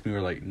invites me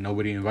or, like,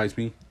 nobody invites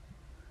me.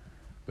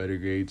 Better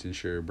grades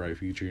ensure a bright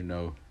future?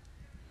 No.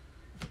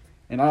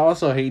 And I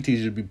also hate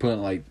teachers be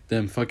putting, like,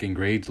 them fucking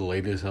grades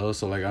late as hell,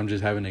 so, like, I'm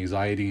just having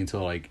anxiety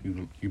until, like,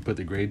 you put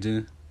the grades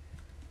in.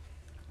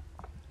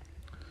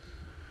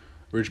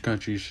 Rich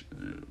countries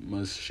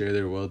must share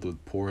their wealth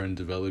with poor and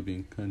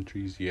developing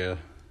countries. Yeah.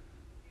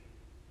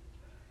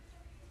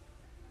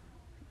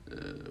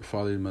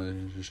 Father and mother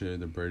should share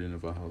the burden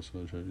of a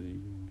household.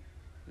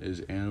 Is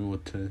animal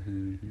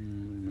testing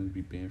must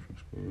be banned from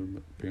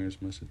school. Parents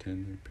must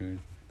attend their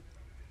parents.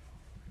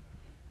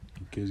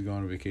 Kids go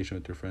on vacation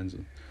with their friends.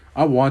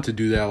 I want to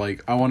do that.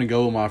 Like, I want to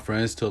go with my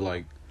friends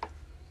to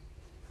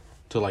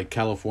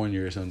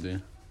California or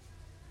something.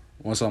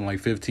 Once I'm like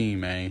 15,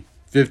 man.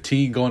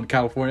 15 going to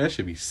California, that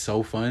should be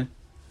so fun.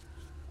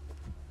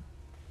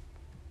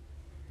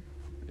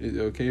 Is it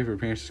okay for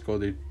parents to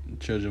scold their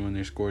children when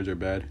their scores are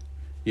bad?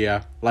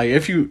 Yeah. Like,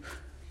 if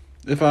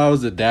I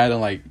was a dad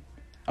and, like,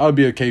 I would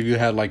be okay if you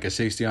had, like, a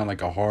 60 on,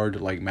 like, a hard,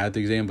 like, math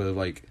exam, but if,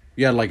 like,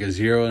 you had, like, a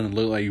 0 and it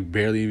looked like you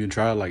barely even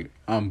tried, like,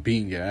 I'm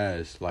beating your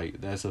ass.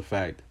 Like, that's a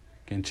fact.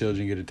 Can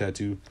children get a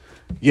tattoo?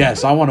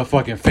 Yes, I want a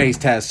fucking face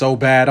tat so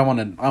bad. I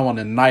want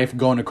a knife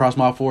going across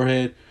my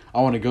forehead.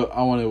 I want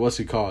what's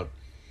it called?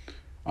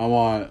 I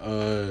want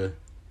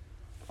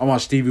I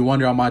want Stevie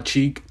Wonder on my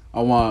cheek.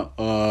 I want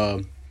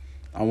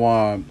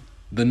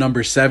the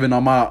number 7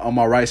 on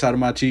my right side of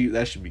my cheek.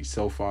 That should be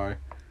so fire.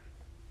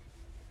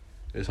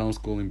 Is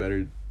homeschooling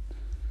better?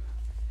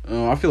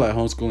 I feel like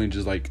homeschooling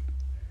just like,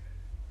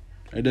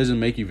 it doesn't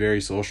make you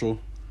very social.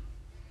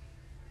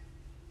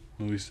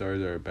 Movie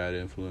stars are a bad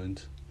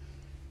influence.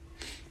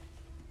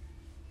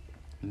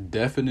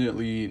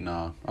 Definitely,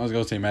 nah. I was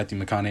gonna say Matthew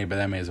McConaughey, but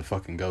that man's a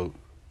fucking goat.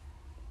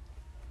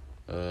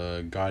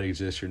 God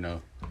exists or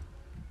no?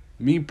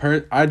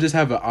 I just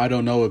have a I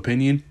don't know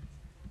opinion.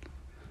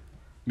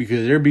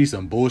 Because there be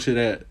some bullshit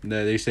that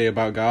they say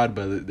about God,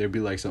 but there be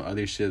like some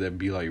other shit that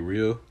be like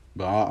real.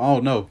 But I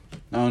don't know.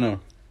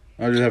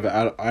 I just have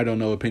a I don't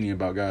know opinion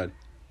about God.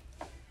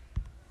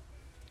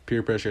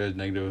 Peer pressure has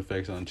negative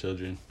effects on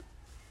children.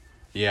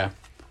 Yeah.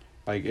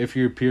 Like, if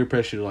you're peer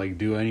pressure to, like,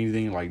 do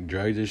anything, like,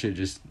 drugs and shit,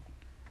 just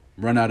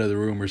run out of the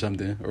room or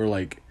something. Or,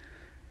 like,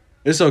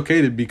 it's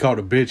okay to be called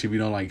a bitch if you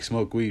don't, like,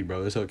 smoke weed,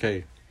 bro. It's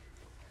okay.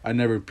 I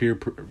never peer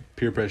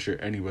pressure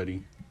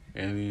anybody.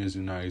 Aliens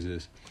do not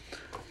exist.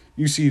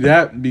 You see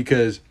that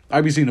because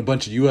I be seeing a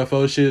bunch of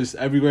UFO shits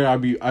everywhere. I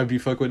be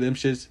fuck with them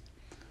shits.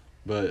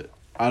 But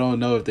I don't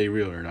know if they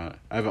real or not.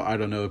 I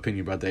don't know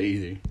opinion about that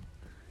either.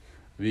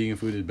 Vegan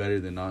food is better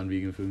than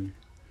non-vegan food.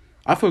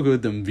 I fuck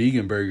with them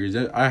vegan burgers.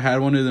 I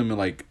had one of them in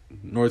like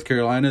North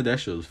Carolina. That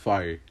shit was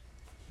fire.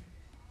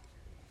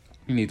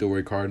 You need to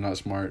work hard, not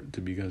smart,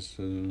 to because.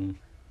 No,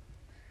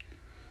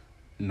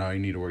 you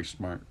need to work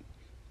smart.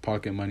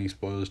 Pocket money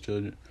spoils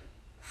children,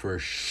 for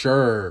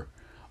sure.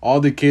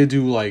 All the kids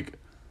who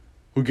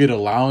get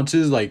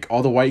allowances, like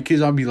all the white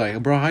kids, I'll be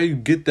like, bro, how you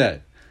get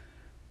that?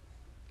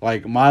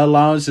 Like, my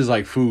allowance is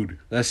like food.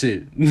 That's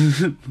it.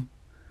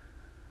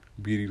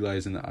 Beauty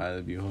lies in the eye of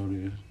the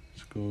beholder.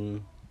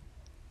 School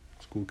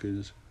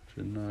kids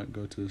should not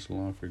go to the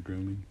salon for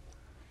grooming.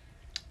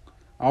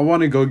 I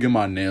want to go get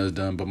my nails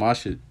done, but my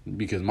shit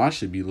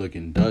be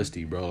looking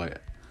dusty, bro.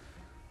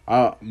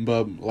 But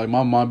my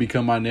mom be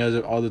cutting my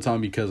nails all the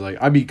time because like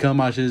I be cutting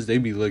my shits, they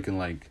be looking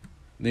like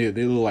they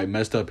look like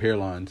messed up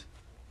hairlines.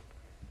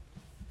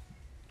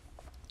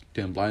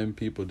 Damn, blind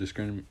people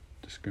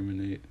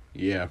discriminate.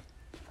 Yeah.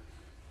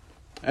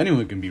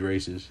 Anyone can be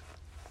racist,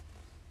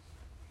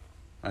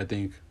 I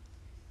think.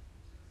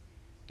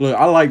 Look,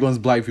 I like when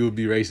black people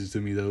be racist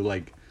to me, though.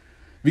 Like,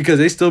 because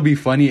they still be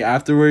funny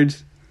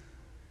afterwards.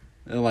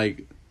 And,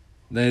 like,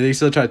 they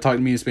still try to talk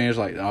to me in Spanish.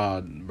 Like,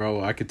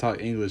 bro, I can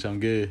talk English. I'm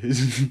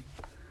good.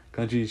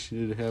 Country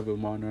should have a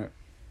monarch.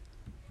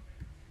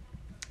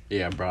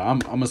 Yeah, bro. I'm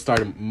going to start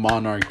a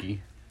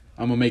monarchy.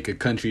 I'm going to make a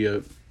country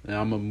up. And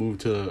I'm going to move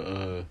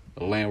to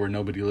a land where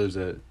nobody lives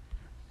at.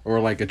 Or,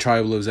 like, a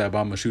tribe lives at, but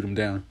I'm going to shoot them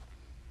down.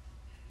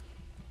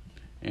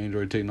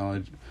 Android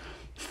technology.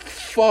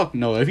 Fuck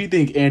no. If you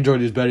think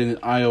Android is better than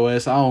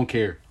iOS, I don't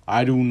care.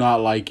 I do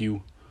not like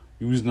you.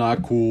 You's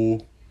not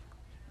cool.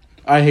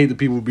 I hate the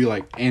people who be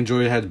like,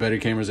 Android has better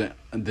cameras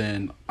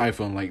than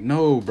iPhone. Like,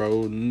 no,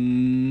 bro.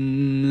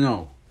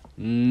 No.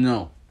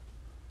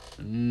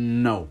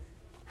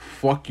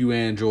 Fuck you,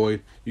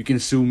 Android. You can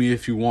sue me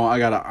if you want. I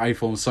got an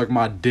iPhone. Suck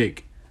my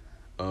dick.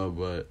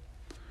 But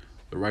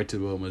the right to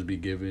vote must be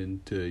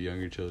given to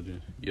younger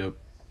children. Yep.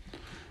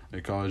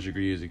 A college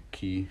degree is a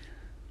key.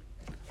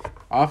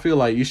 I feel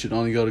like you should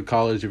only go to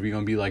college if you're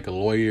gonna be like a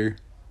lawyer,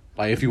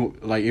 if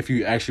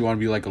you actually want to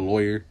be like a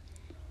lawyer,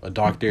 a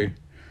doctor,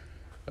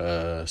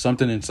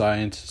 something in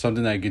science,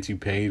 something that gets you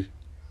paid.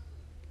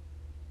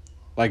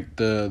 Like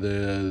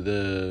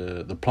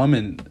the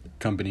plumbing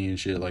company and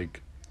shit.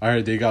 Like, I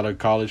heard they got a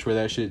college for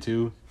that shit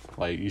too.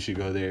 Like, you should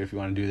go there if you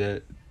want to do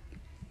that.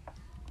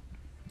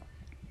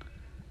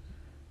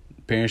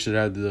 Parents should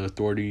have the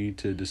authority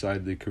to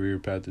decide the career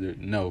path of their...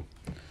 No.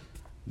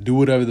 Do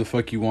whatever the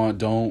fuck you want.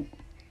 Don't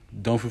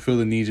fulfill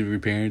the needs of your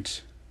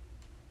parents.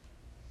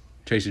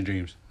 Chase your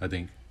dreams, I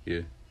think.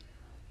 Yeah.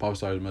 Pop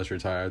stars must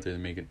retire after they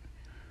make it.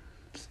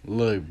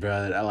 Look,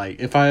 bro,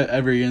 if I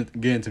ever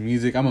get into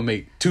music, I'm gonna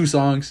make 2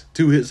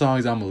 hit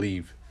songs, I'm gonna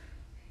leave.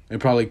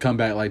 And probably come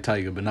back like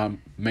Tyga, but not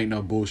make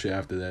no bullshit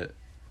after that.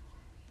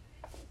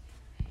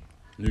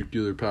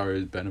 Nuclear power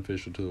is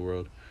beneficial to the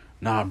world.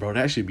 Nah, bro,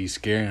 that should be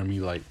scaring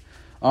me. Like,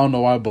 I don't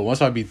know why, but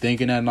once I be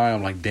thinking at night,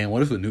 I'm like, damn,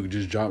 what if the nuke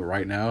just dropped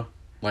right now?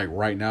 Like,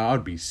 right now,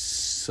 I'd be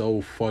so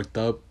fucked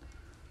up.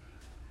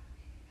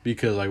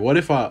 Because, like, what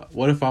if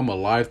I'm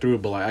alive through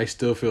it, but, like, I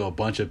still feel a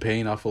bunch of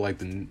pain off of, like,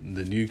 the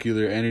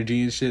nuclear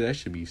energy and shit? That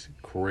should be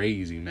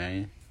crazy,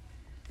 man.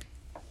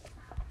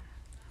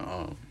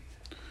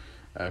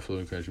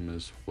 Affluent country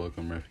must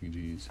welcome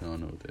refugees. I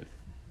don't know what that...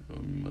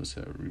 We must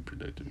have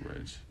reproductive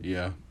rights.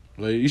 Yeah.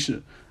 Like, you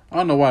should... I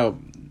don't know why...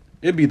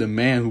 It'd be the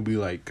man who be,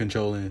 like,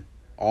 controlling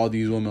all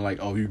these women, like,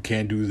 oh, you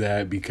can't do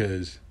that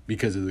because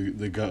of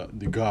the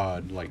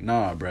God. Like,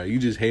 nah, bro. You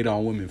just hate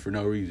on women for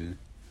no reason.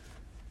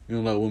 You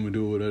don't let women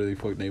do whatever the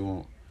fuck they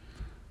want.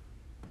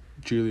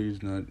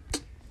 Cheerleaders, not...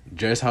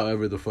 Dress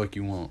however the fuck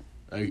you want.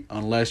 Like,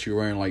 unless you're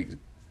wearing, like,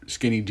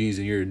 skinny jeans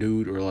and you're a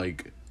dude, or,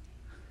 like,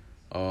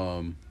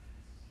 or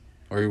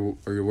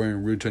you're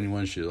wearing Rue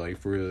 21 shit, like,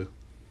 for real.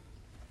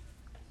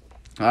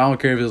 I don't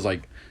care if it's,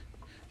 like,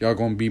 y'all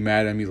gonna be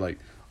mad at me like,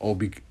 oh,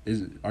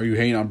 are you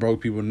hating on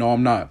broke people? No,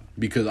 I'm not,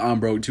 because I'm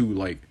broke too.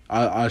 Like,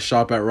 I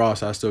shop at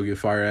Ross, I still get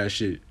fire ass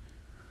shit.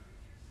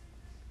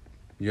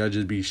 Y'all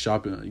just be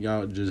shopping,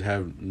 y'all just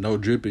have no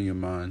drip in your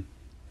mind.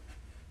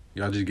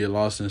 Y'all just get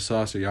lost in the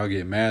sauce, or y'all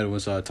get mad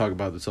once I talk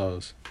about the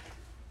sauce.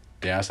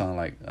 Yeah, I sound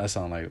like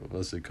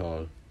what's it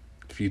called?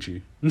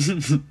 Future.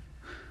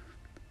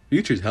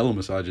 Future's hella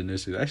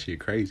misogynistic. That shit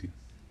crazy.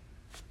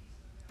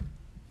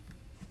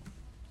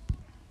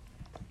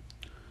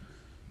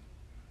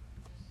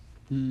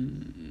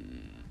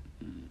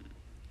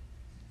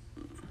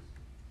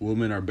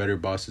 Women are better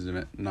bosses than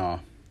men. Nah.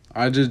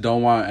 I just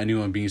don't want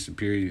anyone being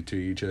superior to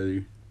each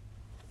other.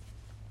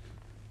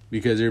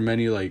 Because there's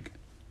many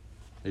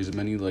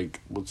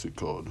what's it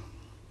called?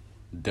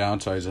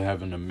 Downsides of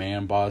having a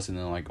man boss and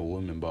then like a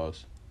woman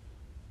boss.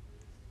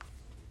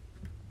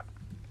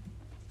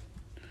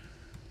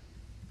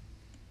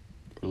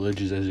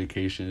 Religious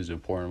education is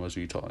important, must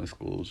be taught in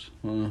schools.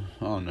 I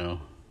don't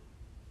know.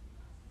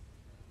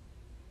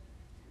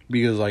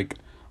 Because like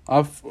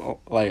I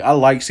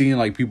like seeing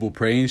like people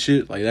pray and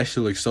shit. Like that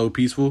shit looks so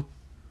peaceful.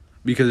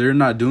 Because they're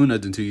not doing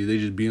nothing to you. They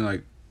just being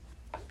like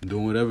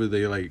doing whatever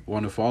they like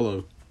want to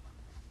follow.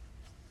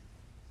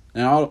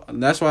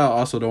 And that's why I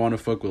also don't want to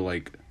fuck with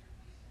like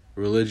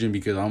religion,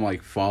 because I'm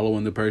like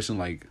following the person.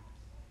 Like,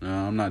 no,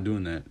 I'm not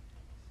doing that.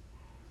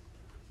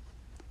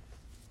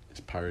 It's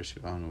piracy.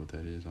 I don't know what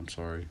that is. I'm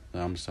sorry.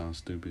 I'm sound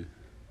stupid.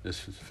 It's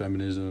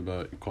feminism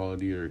about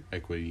equality or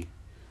equity.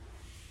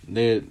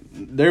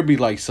 There'd be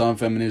like some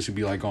feminists who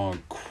be like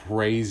going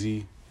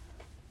crazy.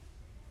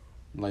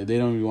 Like they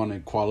don't even want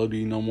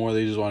equality no more.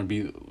 They just want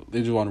to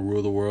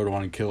rule the world.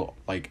 Want to kill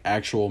like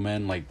actual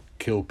men, like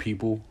kill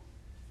people.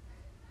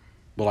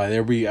 But like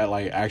there'd be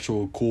like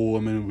actual cool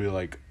women who be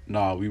like,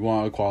 nah, we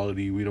want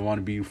equality. We don't want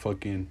to be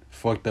fucking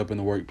fucked up in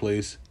the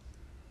workplace.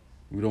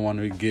 We don't want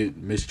to get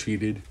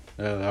mistreated.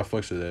 I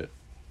fucks with that.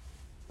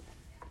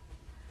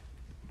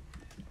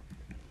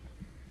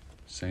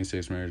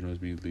 Same-sex marriage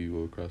must be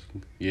legal across.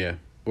 Yeah.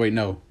 Wait,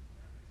 no.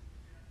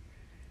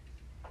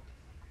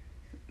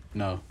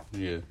 No.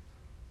 Yeah.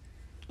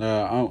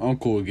 I'm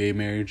cool with gay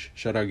marriage.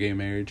 Shout out gay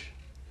marriage.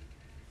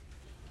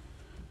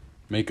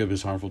 Makeup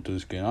is harmful to the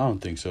skin. I don't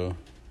think so.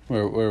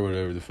 Wear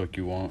whatever the fuck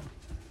you want.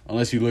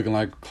 Unless you looking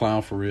like a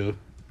clown for real.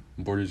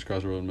 Borders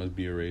across the road must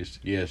be erased.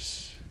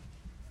 Yes.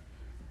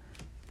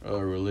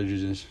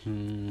 Religious.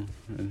 Should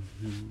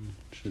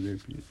there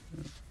be?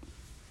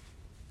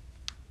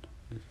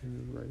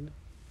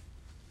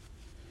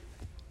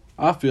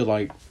 I feel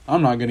like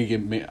I'm not gonna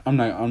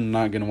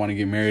want to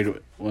get married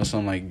when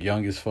I'm like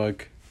young as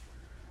fuck.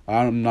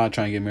 I'm not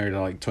trying to get married at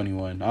like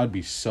 21. I'd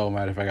be so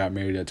mad if I got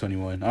married at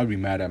 21. I'd be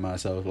mad at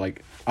myself.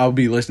 Like I would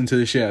be listening to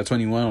this shit at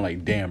 21. I'm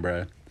like, damn, bro,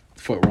 what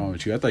the fuck wrong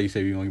with you? I thought you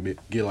said you want to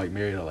get like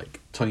married at like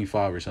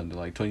 25 or something,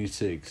 like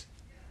 26.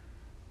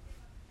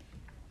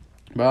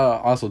 But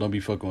I also don't be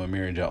fucking with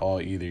marriage at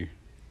all either.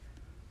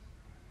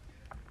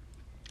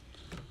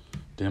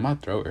 Damn, my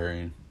throat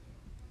hurting.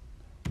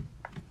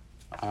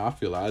 I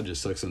feel like I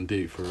just suck some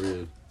dick for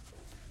real.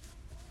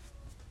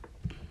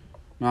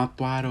 Mouth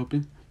wide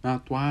open,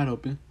 mouth wide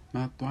open,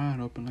 mouth wide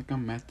open like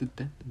I'm at the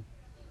death.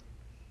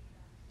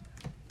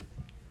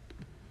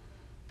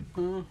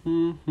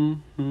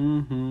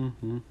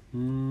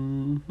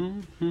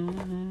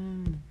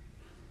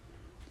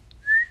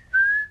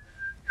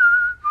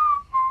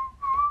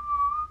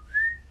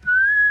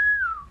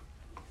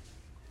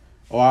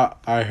 Oh,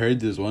 I heard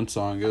this one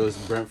song. It was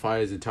Brent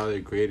Faiyaz and Tyler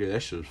the Creator.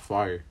 That shit was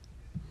fire.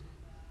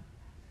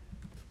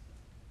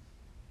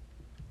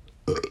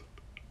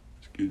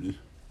 Excuse me.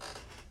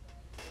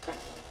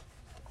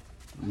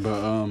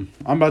 But I'm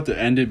about to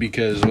end it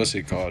because what's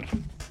it called?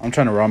 I'm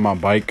trying to ride my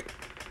bike.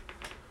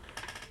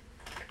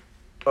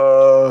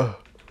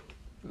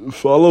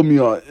 Follow me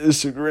on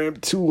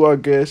Instagram too, I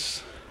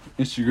guess.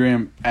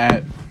 Instagram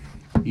at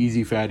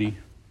EasyFatty.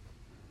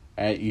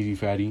 At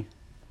EasyFatty.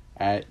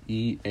 At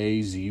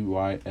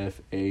EazyFatty. At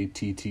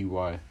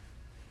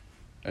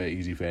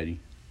EasyFatty.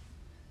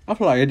 I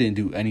feel like I didn't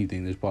do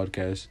anything this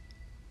podcast.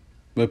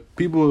 But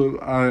people,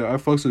 I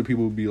fucks with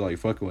people who be like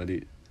fucking with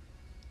it.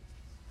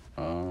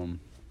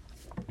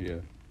 Yeah.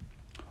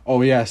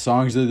 Oh yeah,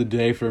 songs of the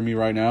day for me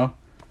right now.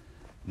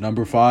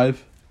 Number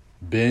 5,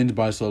 Bend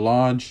by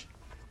Solange.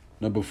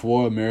 Number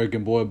 4,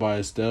 American Boy by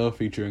Estelle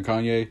featuring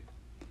Kanye.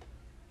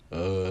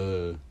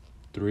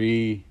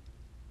 3.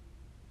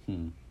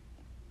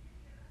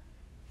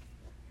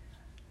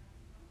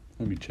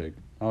 Let me check.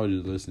 I was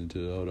just listening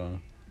to it. Hold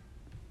on.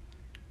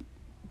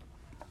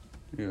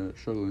 Yeah,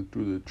 struggling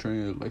through the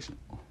train election.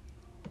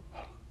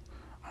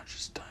 I'm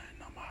just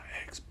stunning on my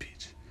ex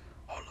bitch.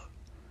 Hold up.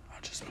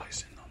 I'm just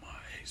placing on my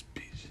ex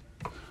bitch.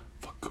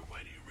 Fuck a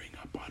wedding ring,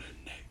 I bought a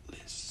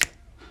necklace.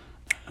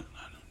 I don't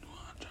know,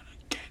 I'm trying to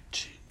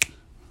catch it.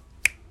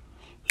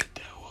 Let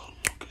that hoe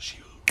alone cause she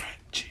was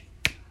ratchet.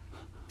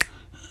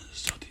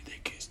 Something they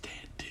can't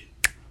stand it.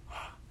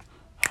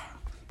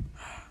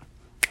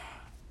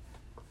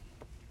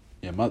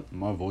 Yeah,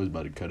 my voice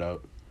about to cut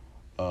out.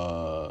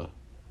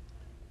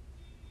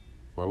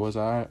 Where was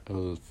I? It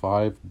was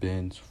 5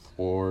 Benz,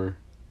 4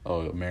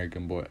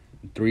 American Boy,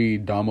 3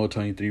 Damo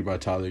 23 by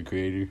Tyler the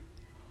Creator.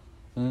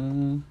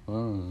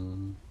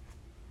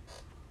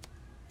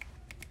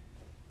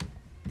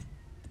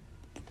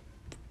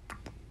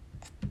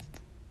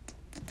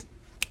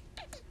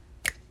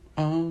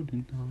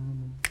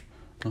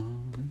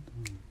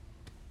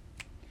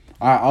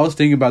 I was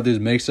thinking about this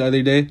mix the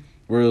other day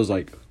where it was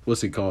like,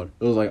 what's it called?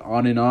 It was like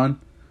On and On,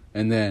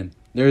 and then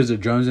there's the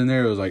drums in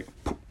there. It was like,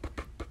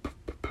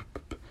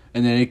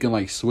 and then it can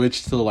like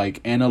switch to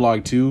like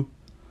Analog 2,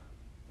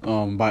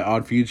 by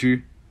Odd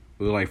Future,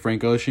 with like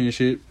Frank Ocean and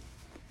shit.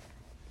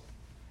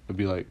 It'd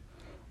be like,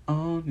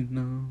 on and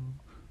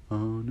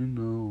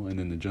on, and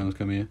then the drums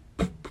come in,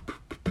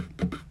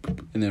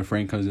 and then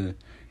Frank comes in.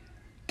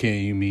 Can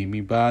you meet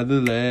me by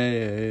the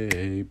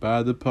lake,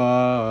 by the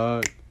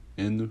park,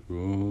 in the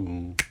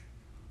room?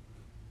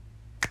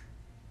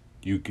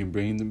 You can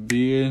bring the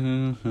beer,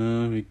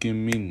 Nicki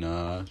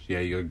Minaj. Yeah,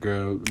 your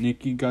girl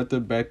Nicki got the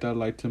back that I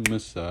like to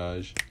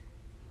massage.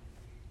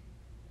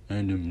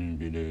 And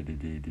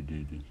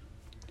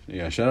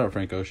yeah, shout out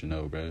Frank Ocean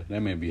though, bro. That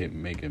man be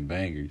making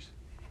bangers.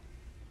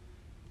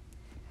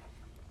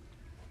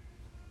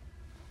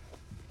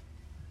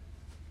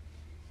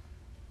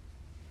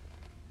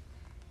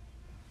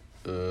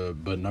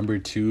 But number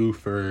 2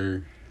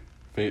 for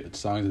favorite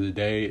songs of the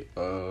day,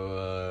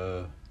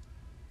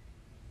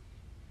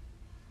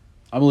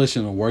 I'm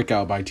listening to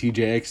Workout by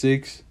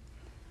TJX6.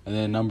 And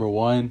then number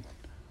 1,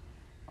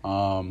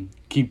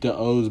 Keep the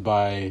O's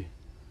by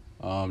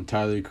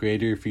Tyler the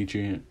Creator,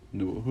 featuring,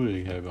 who did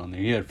he have on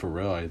there? He had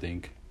Pharrell, I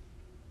think.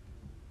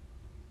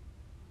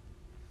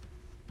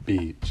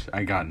 Bitch,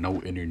 I got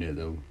no internet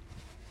though.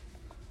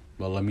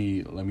 But let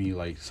me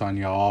like sign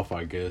y'all off,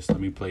 I guess. Let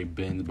me play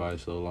Benz by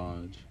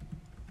Solange.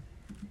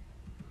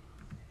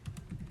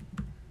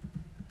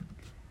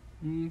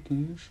 To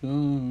the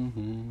show.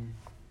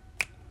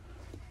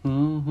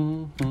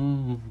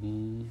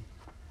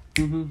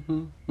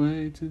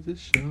 Way to the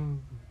show.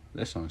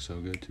 That song's so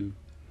good too.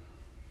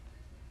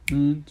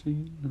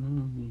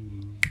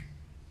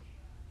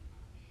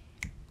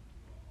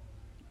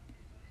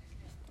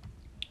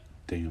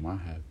 Damn, I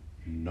have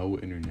no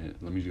internet.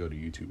 Let me just go to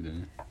YouTube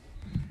then.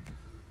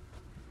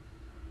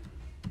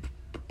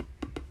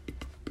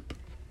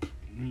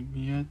 Meet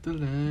me at the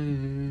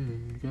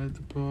lake, at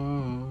the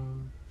park.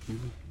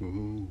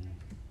 Ooh.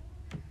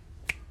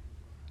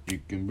 You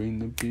can bring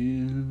the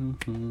beer,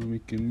 we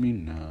can be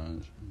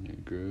nice. Yeah,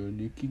 girl,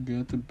 Nicki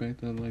got the back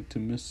that I like to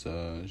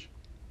massage.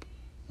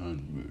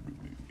 I'm ready to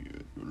be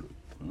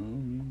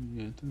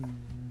at the lake,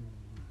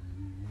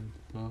 at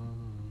the park.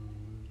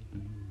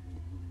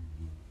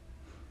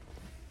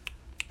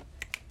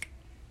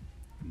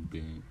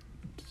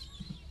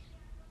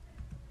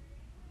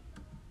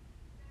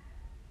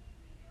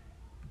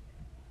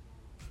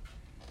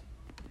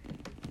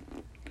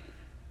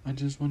 I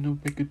just wanna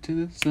wake up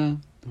to the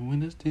sun, the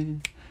winter's day.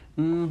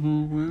 Wait,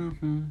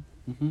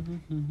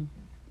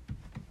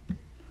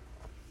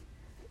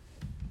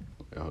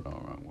 hold on,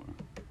 wrong one.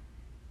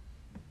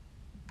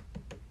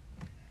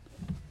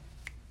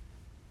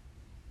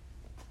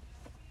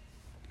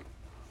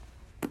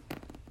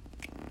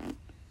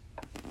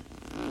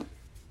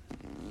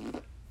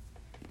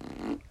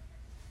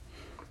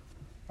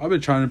 I've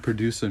been trying to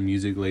produce some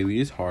music lately.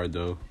 It's hard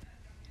though.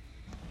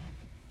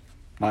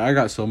 Like, I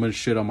got so much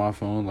shit on my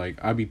phone. Like,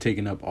 I be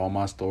taking up all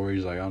my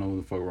stories. Like, I don't know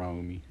what the fuck wrong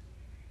with me.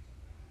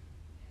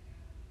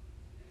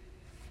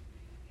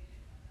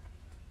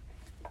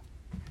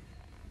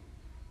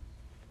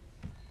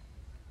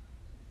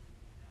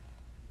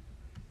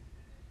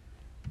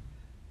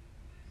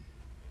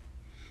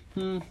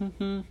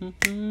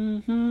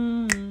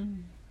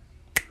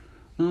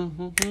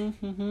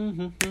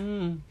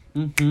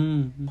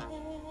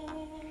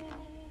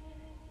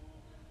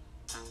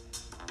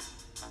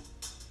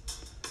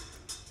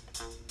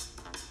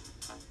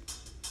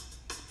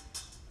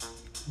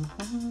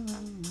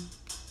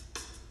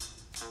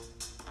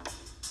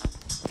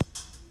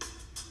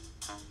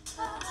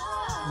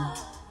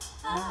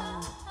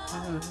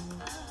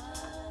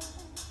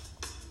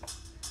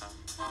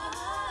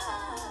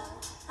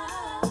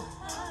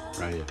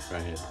 Right here,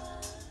 right here.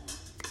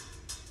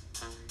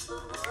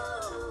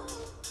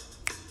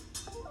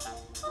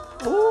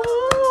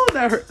 Oh,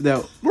 that hurt.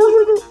 That.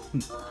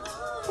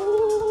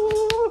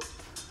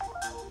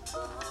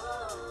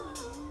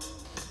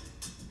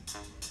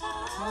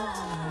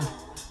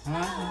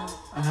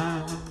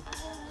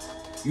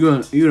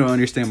 You don't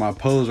understand my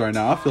pose right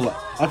now. I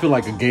feel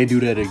like a gay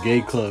dude at a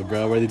gay club,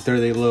 bro, where they throw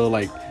their little,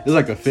 like, it's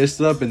like a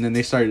fist up and then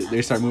they start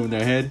moving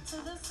their head.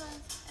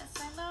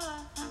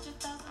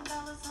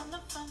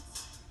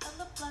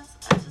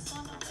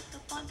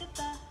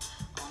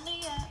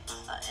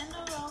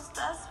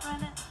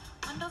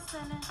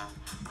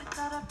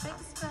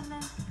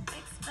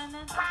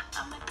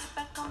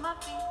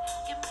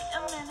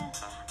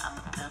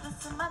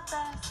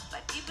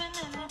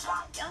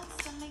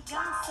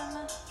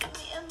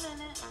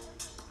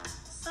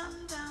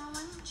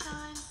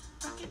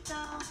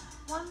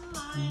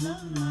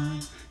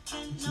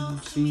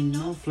 See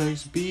no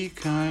flex, be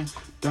kind.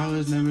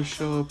 Dollars never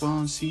show up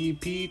on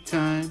CP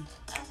time.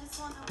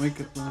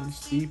 Wake up on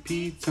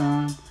CP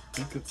time.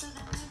 Wake up,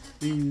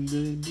 leaving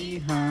the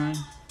behind.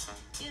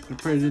 The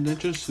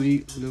presidential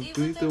suite, look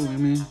with the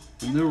women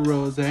in the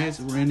rows that's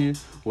rented,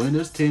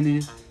 windows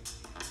tinted.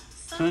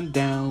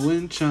 Sundown,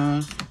 wind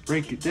chime,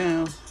 break it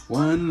down.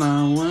 One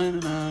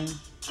line.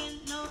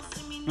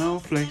 No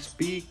flex,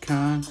 be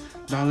kind.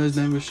 Dollars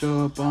never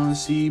show up on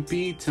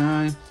CP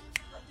time.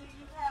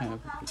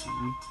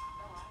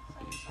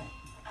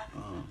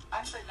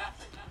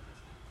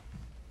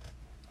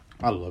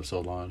 I love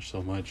Solange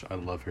so much. I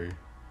love her.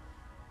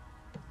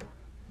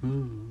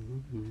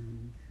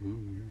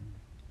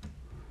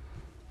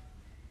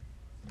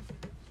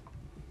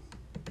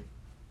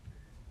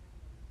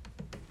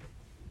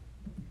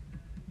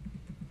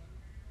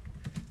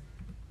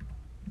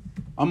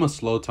 I'm a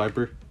slow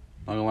typer.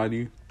 Not gonna lie to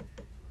you.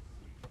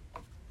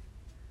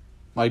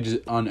 Like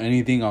just on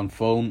anything on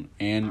phone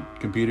and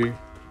computer.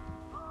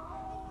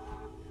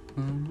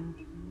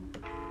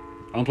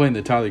 I'm playing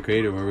the Tyler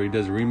Creator where he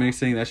does a remix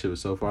thing. That shit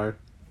was so fire.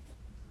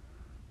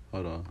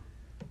 Hold on.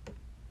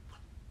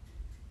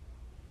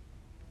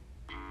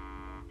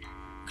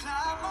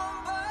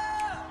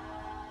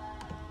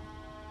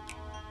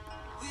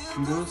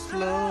 Go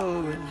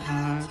slow and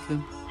high,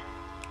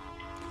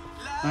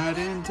 light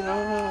and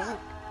dark.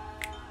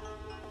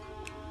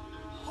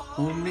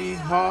 Hold me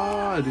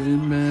hard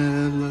and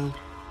mellow.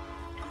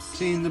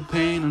 Seen the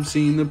pain, I'm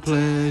seeing the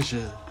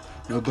pleasure.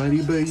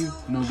 Nobody but you,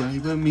 nobody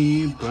but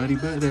me, nobody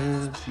but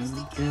us,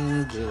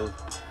 together.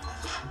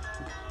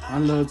 I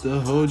love to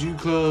hold you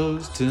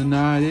close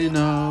tonight and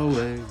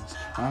always.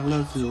 I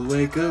love to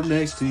wake up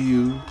next to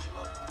you.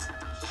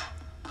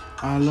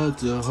 I love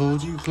to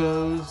hold you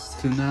close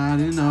tonight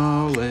and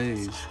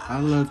always. I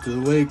love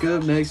to wake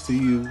up next to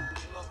you.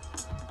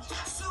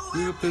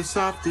 We'll piss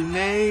off the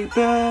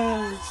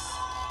neighbors.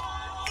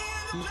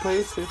 The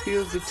place that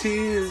feels the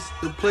tears.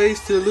 The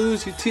place to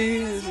lose your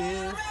tears,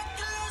 yeah.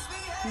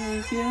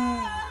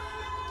 Yeah.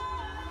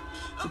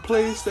 The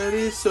place that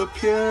is so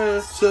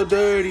pure, so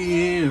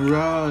dirty and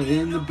raw.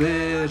 In the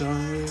bed all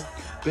day,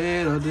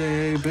 bed all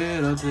day,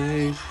 bed all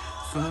day.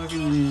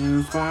 Fucking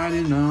and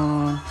fighting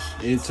on.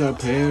 It's our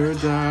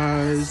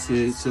paradise,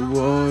 it's a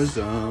war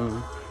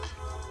zone.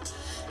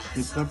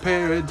 It's our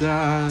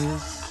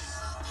paradise,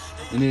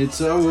 and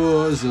it's a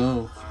war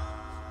zone.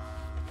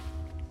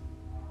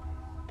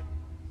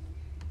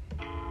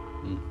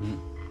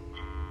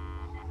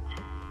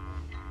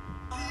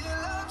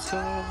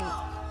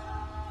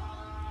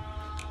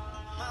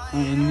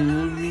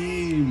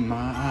 Enemy,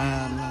 my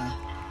ally,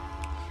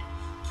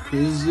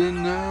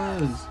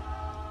 prisoners.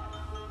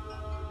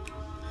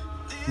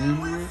 Then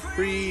we're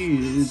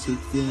free, it's a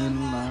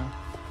thin line.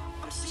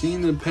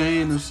 Seen the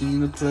pain, I've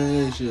seen the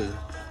pleasure.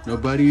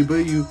 Nobody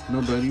but you,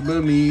 nobody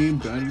but me,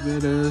 body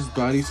but us,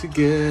 bodies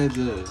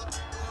together.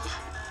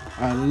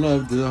 I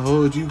love to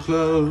hold you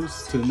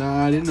close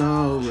tonight and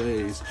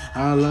always.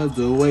 I love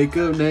to wake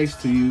up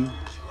next to you.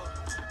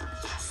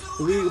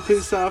 We can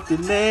piss off the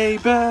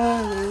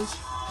neighbors.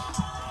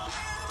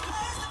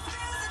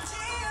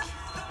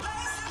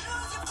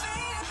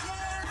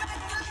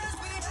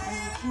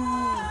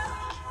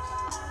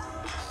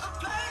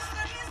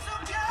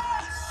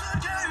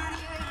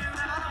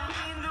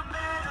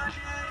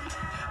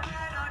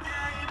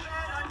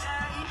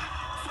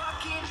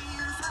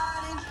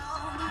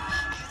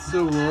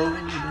 The world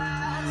is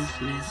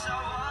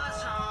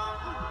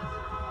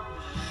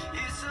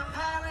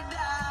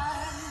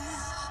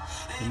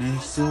and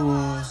it's the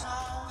war.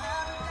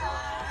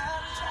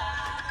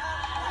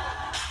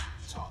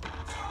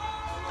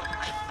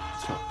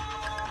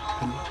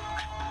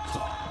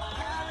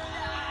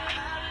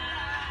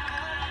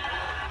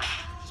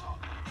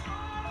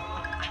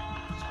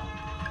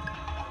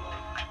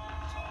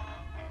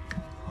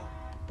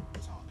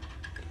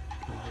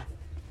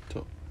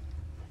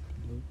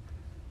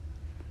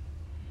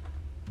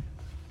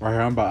 Right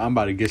here, I'm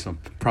about to get some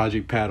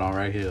Project Pat on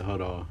right here.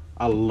 Hold on,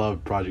 I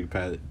love Project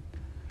Pat.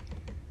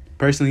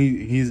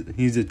 Personally,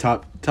 he's a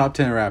top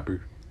 10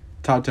 rapper,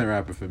 top 10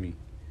 rapper for me.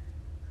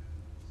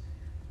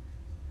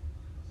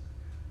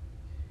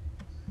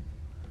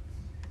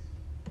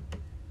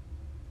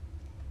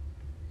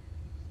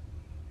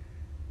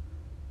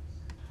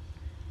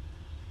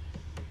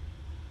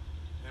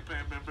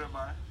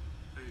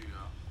 There you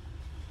go.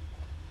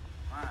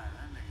 Man,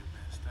 that nigga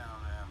been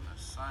standing there in the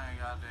same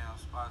goddamn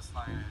spot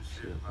slanging and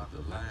shit about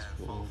the last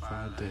 4 or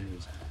 5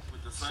 days.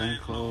 With the same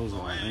clothes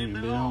on, ain't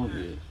been on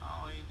it. I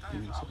don't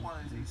even think so. I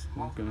wanted to be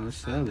smoking or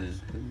selling.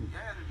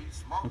 Yeah, to be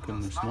smoking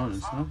or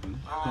smoking.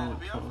 Oh,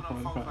 be up for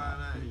them 4 or 5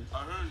 days. I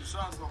heard the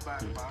shots go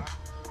back, man.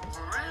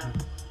 For real?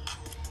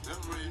 That's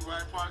the reason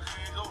why Park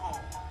can't go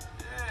home.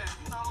 Yeah,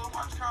 you know, little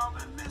watch call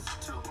and listen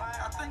to, man.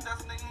 I think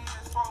that's nigga in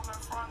his fault in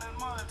front of that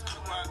money.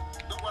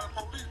 Look why the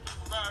police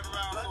riding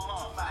around so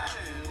hard.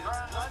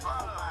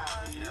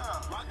 Yeah,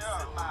 right.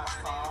 Yeah.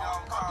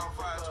 Y'all call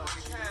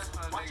 520 cash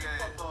for a nigga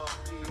ass.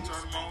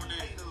 Turn him on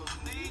in.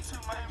 Need to,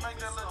 man. Make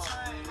that little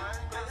change, man.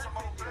 Get some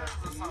more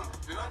bills or something.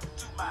 Do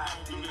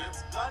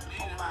that.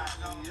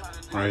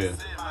 Oh yeah.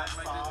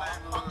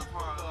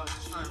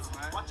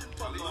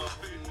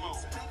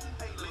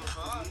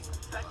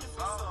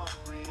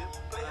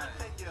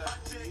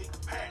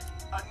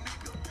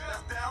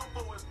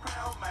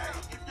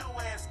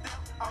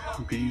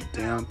 Be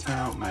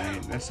downtown,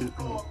 man. That's it,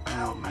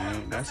 out,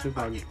 man. That's if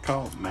I get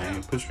caught,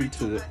 man. Push me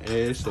to the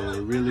edge, so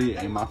it really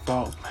ain't my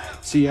fault.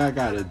 See, I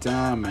got a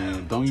dime,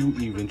 man. Don't you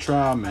even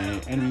try,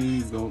 man.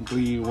 Enemy gon'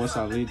 bleed once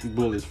I let these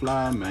bullets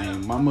fly,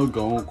 man. Mama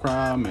gon'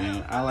 cry,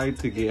 man. I like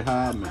to get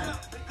high, man.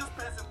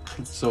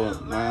 So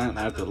line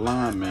after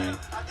line, man.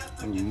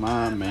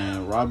 Mine,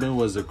 man. Robbing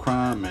was a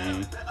crime,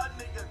 man.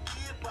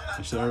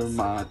 I served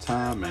my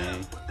time,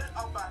 man.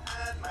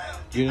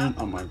 Getting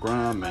on my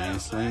grind, man.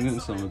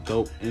 Slanging some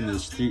dope in the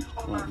street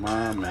with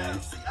mine, man.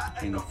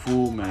 Ain't a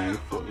fool, man.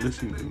 For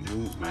listening to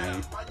move,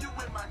 man.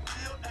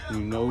 You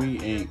know he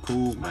ain't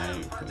cool,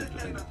 man.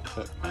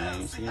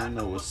 Man. See, I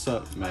know what's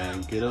up,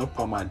 man. Get up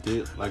on my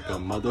dick like a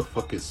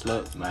motherfucking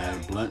slut,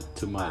 man. Blunt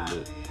to my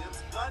lip.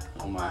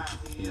 On my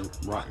hip,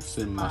 rocks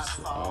in my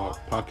sock,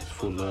 pockets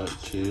full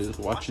of chips.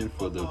 Watching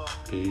for the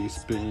pig,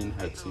 spin,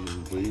 had to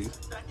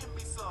waist.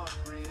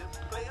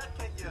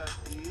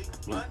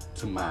 Blunt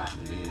to my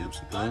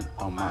lips, blunt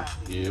on my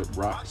hip,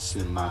 rocks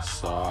in my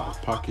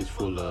sock, pockets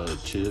full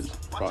of chips.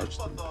 Watch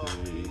the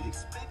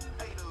place.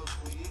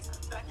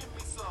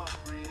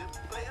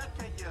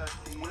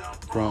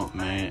 Front,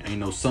 man, ain't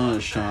no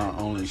sunshine,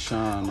 only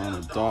shine on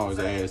a dog's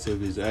ass.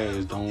 If his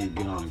ass don't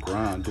get on the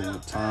grind, doing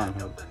time.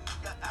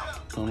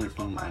 Coming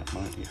from my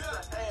monkey.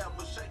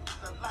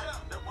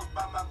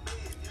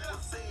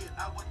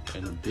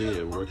 And I'm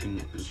dead,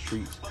 working the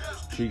streets.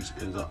 Streets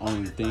is the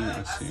only thing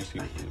I see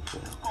for.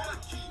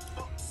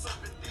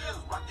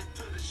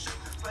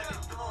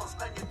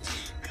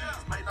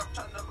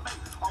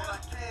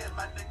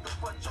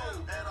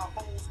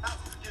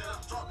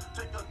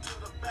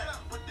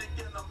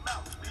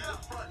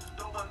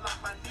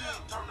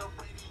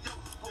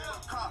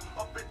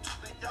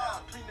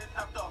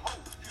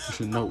 You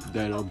should note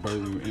that a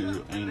burger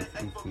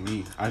ain't for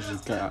me. I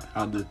just got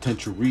out the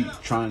penitentiary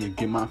trying to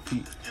get my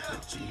feet.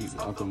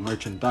 Out the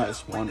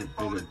merchandise, wanted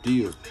a better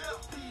deal.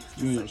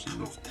 You know,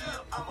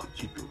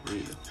 keep it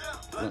real.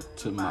 Up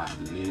to my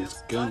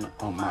lips, gun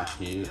on my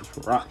head,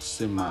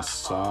 rocks in my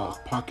socks,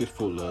 pocket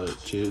full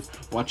of chips.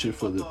 Watching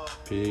for the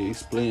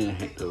pigs, playing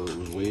hate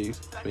those ways,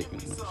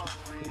 faking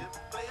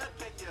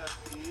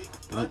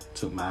blunt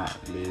to my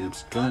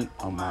lips, gun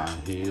on my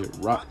head,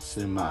 rocks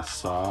in my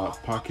socks,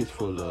 pockets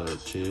full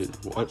of chips.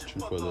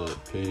 Watching for the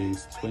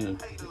pigs, playing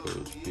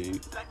those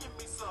pigs.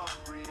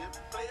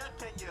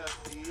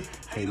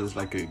 Haters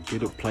like a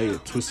get a player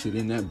twisted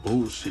in that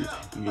bullshit.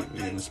 You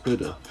get a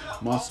splitter,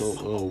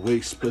 muscle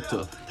wig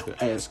splitter.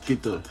 The ass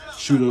get the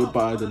shooter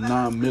by the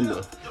 9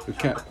 miller. The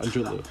cap a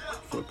driller,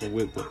 fucking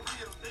with the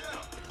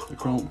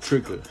chrome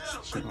trigger.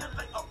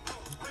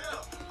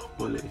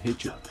 Bullet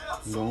hit you,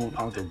 going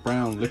out the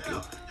brown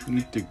liquor. You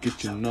need to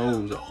get your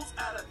nose up.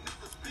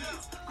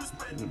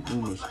 The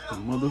rumors, the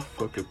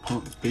motherfucking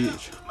punk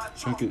bitch.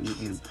 Drink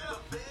it.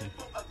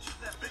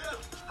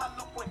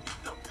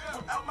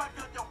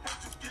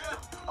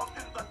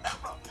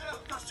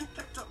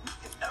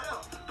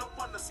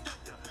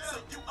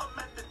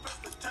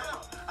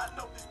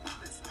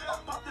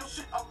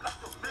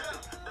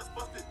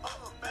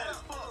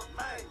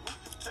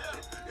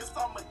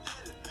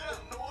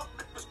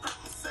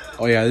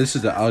 Oh yeah, this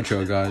is the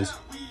outro, guys.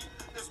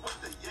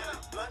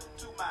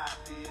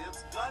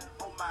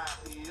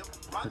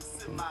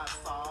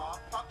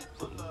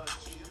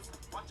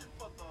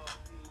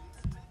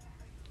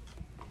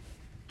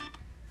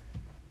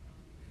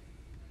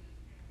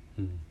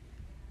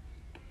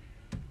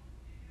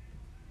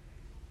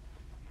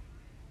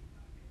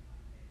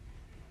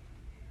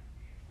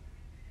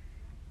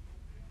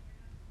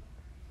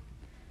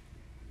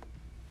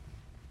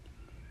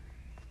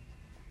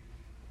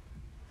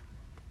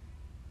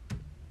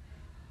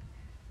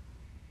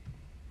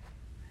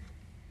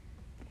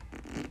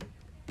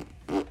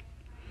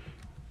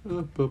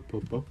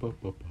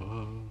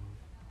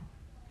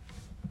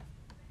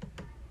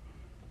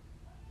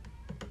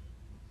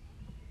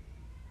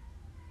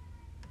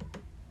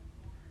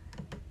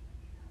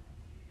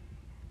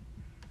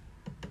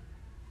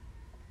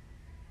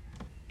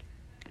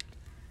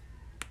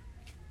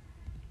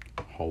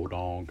 Hold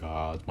on,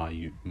 guys.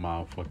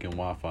 My fucking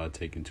Wi-Fi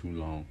taking too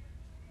long.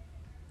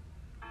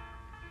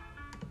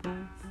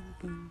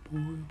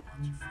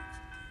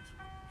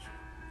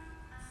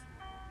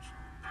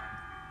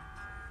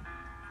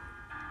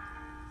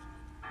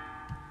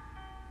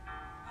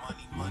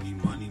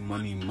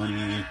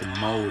 Money ain't the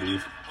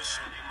motive.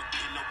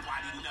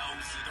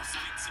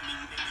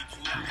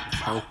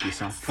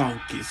 I'm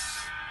focused.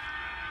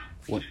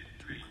 What?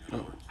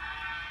 Oh.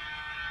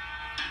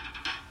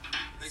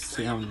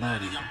 Say I'm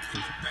naughty.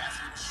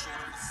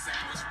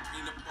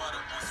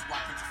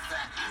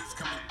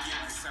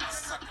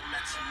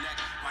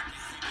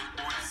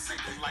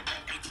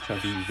 Try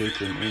to be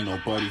victim, ain't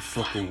nobody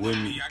fucking with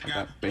me. I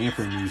got banned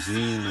from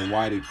museum, and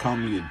why they call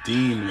me a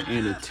demon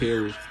and a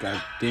terrorist.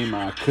 God damn,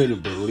 I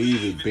couldn't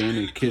believe it. Banned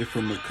a kid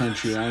from a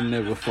country I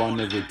never fought,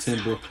 never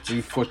timber.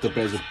 We fucked up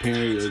as a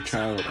parent or a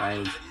child.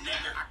 I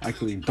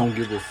actually don't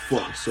give a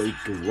fuck, so you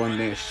can run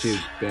that shit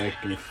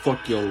back and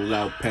fuck your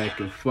loud pack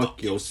and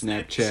fuck your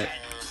Snapchat.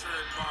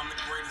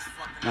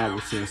 Now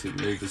we're sensing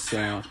the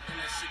sound.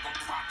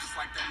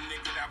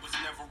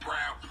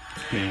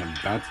 Man,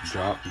 about to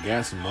drop,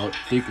 gas him up,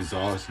 thick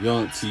exhaust,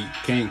 young T,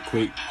 can't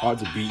quit, hard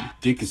to beat,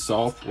 dick is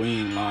soft, we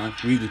ain't lying,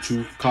 read the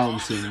truth, call him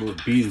saying, little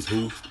beat his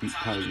hoof, beat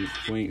how you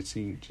ain't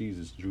seen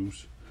Jesus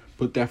juice.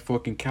 Put that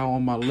fucking cow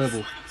on my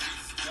level.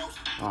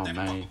 Oh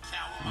man,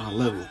 my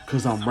level,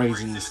 cause I'm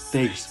raising the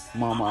stakes.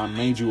 Mama, I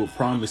made you a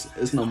promise,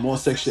 it's no more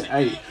section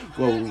 8.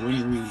 Well,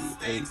 when we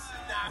 8,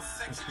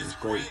 it's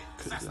great,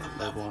 cause that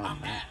level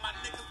I'm at.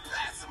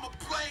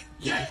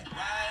 Yeah.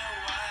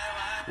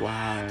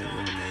 Why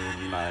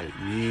women like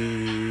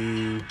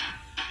me?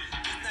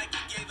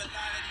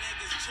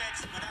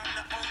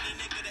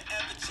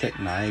 Check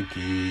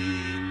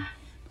Nike.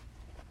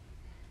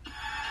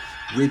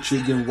 Richer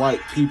than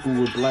white people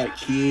with black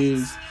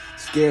kids.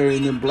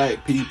 Scarier than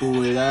black people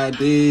with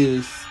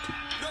ideas.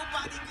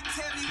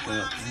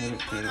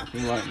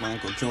 Feel like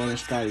Michael Jordan,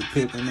 Scottie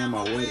Pippen in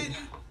my wedding.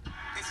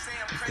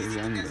 Cause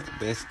I'm the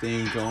best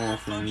thing going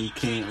for me.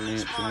 Can't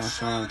limp. I'm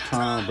showing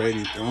Tom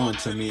Brady throwing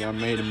to me. I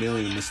made a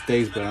million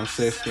mistakes, but I'm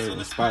sexual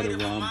and spider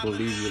run.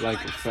 Believe you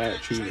like a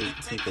fat tree.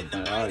 Think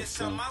about alright,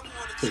 son.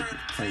 Take the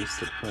place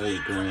to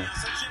playground.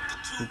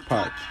 Who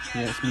pop?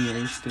 Yes, me, are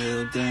you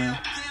still down?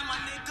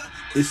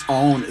 It's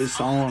on,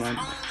 it's on.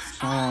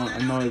 I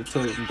know it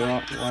took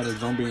dark water.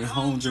 Don't be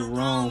home,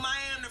 Jerome.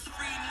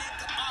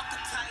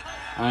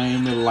 I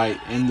am the light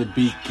and the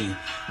beacon.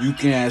 You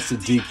can ask the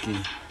deacon.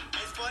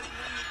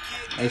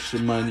 Extra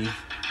money.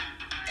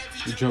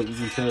 You joke, you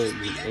can tell it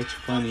extra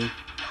funny.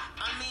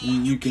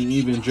 You can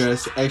even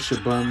dress extra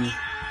bummy.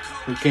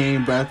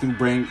 Cocaine, bathroom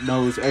break,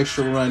 nose,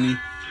 extra runny.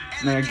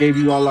 Man, I gave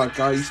you all I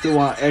got. You still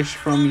want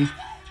extra from me?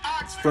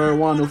 Fair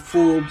want a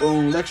full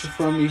blown lecture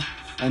from me.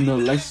 And the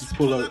Lexus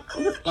pull up.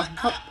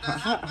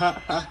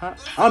 I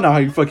don't know how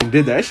you fucking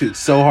did that. That shit's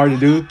so hard to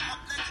do.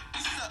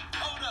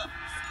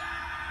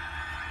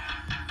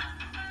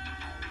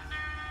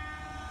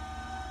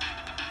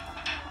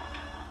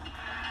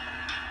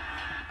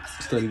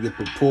 Study the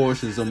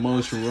proportions of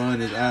motion,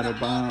 run is out of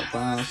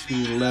bounds,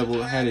 speed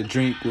level, had a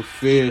drink with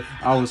fear.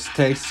 I was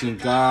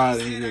texting God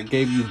and it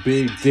gave you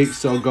big dick,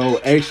 so go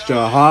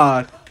extra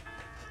hard.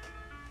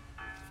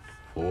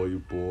 For you,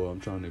 boy, I'm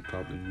trying to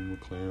copy new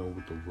McLaren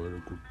with the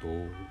vertical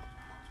door.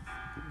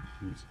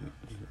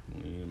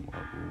 In my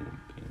room,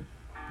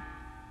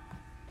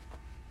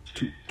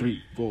 2,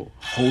 3, 4.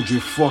 Hold your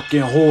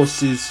fucking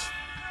horses.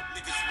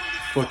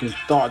 Fucking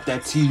thought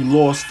that T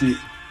lost it.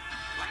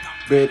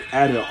 Been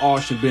at an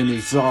auction, been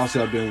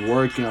exhausted. I've been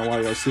working.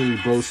 I got silly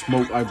bro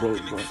smoke. I broke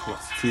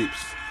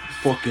tips.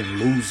 Fucking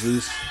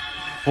losers.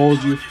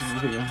 Hold you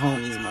fucking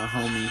homie, my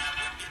homie.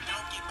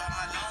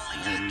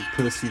 And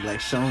pussy like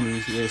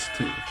Shoney's. Yes,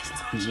 too.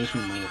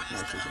 Looking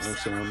like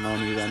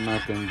ceremonies. I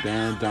knock them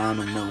down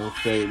the middle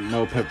fade.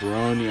 No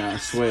pepperoni, I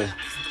swear.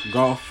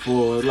 Golf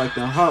for like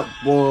the hot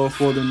boy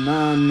for the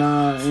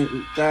 99 and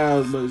the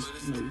 1,000, but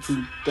it's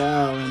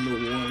 2,000 and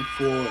the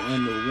 14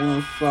 and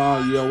the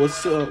 15. Yo,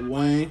 what's up,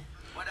 Wayne?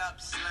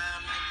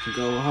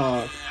 Go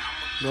hard,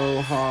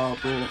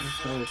 bro.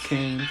 So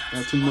king,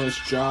 got too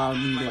much job,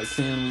 need like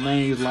 10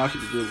 lanes, lock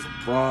it with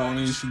bra,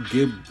 and she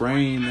get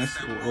brain. That's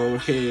the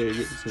old head.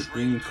 It's a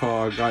green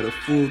card, got a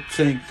full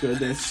tank of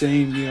that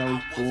same year I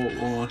was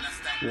born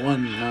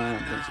on 19.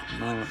 That's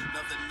 9.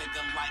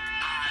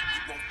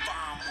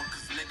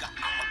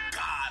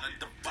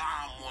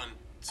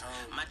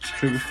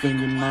 Trigger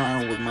finger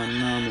 9 with my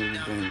 9 and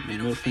the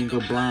middle finger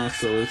blind,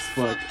 so it's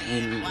fuck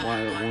any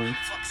white one.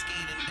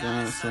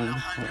 Son,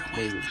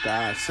 they would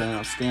die, son.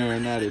 I'm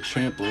staring at a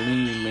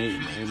trampoline, mate,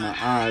 and my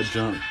eye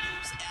jump.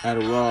 At a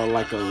raw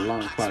like a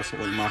long class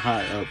with my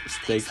high up.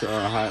 Steaks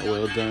are hot,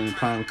 well done.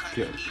 Time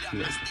kill.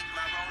 The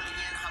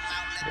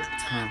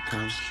time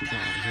comes, she got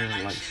her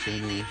hair like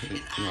Sydney, you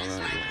know,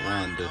 like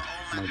Rhonda.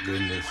 My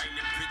goodness,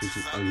 this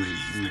is ugly.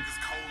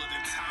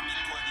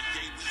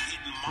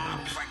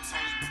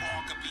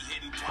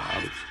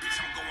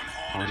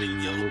 All the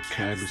yellow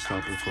cabbage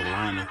stopping for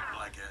Lana.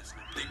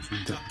 You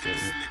don't get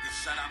it.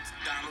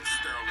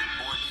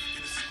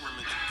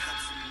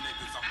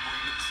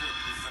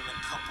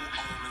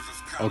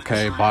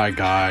 Okay, bye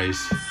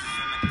guys.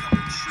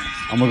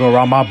 I'm gonna go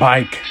ride my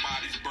bike.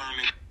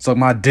 Suck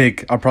my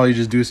dick. I'll probably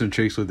just do some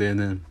tricks with it and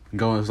then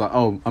go and it's like,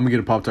 oh, I'm gonna get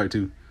a Pop-Tart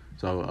too.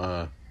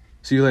 So,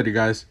 see you later,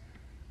 guys.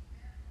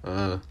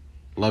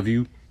 Love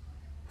you.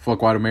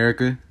 Fuck White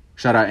America.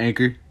 Shout out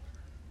Anchor.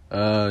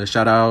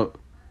 Shout out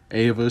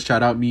Ava.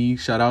 Shout out me.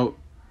 Shout out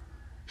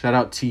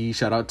T.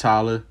 Shout out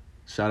Tyler.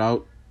 Shout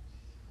out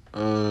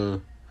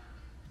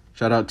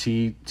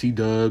T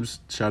Dubs.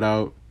 Shout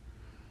out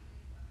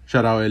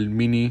El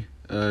Mini.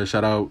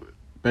 Shout out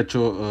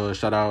Petro.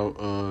 Shout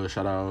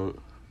out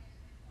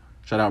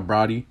Shout out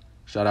Brody.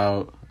 Shout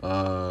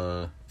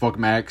out fuck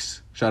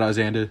Max. Shout out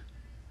Xander.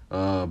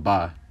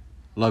 Bye.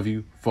 Love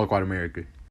you. Fuck white America.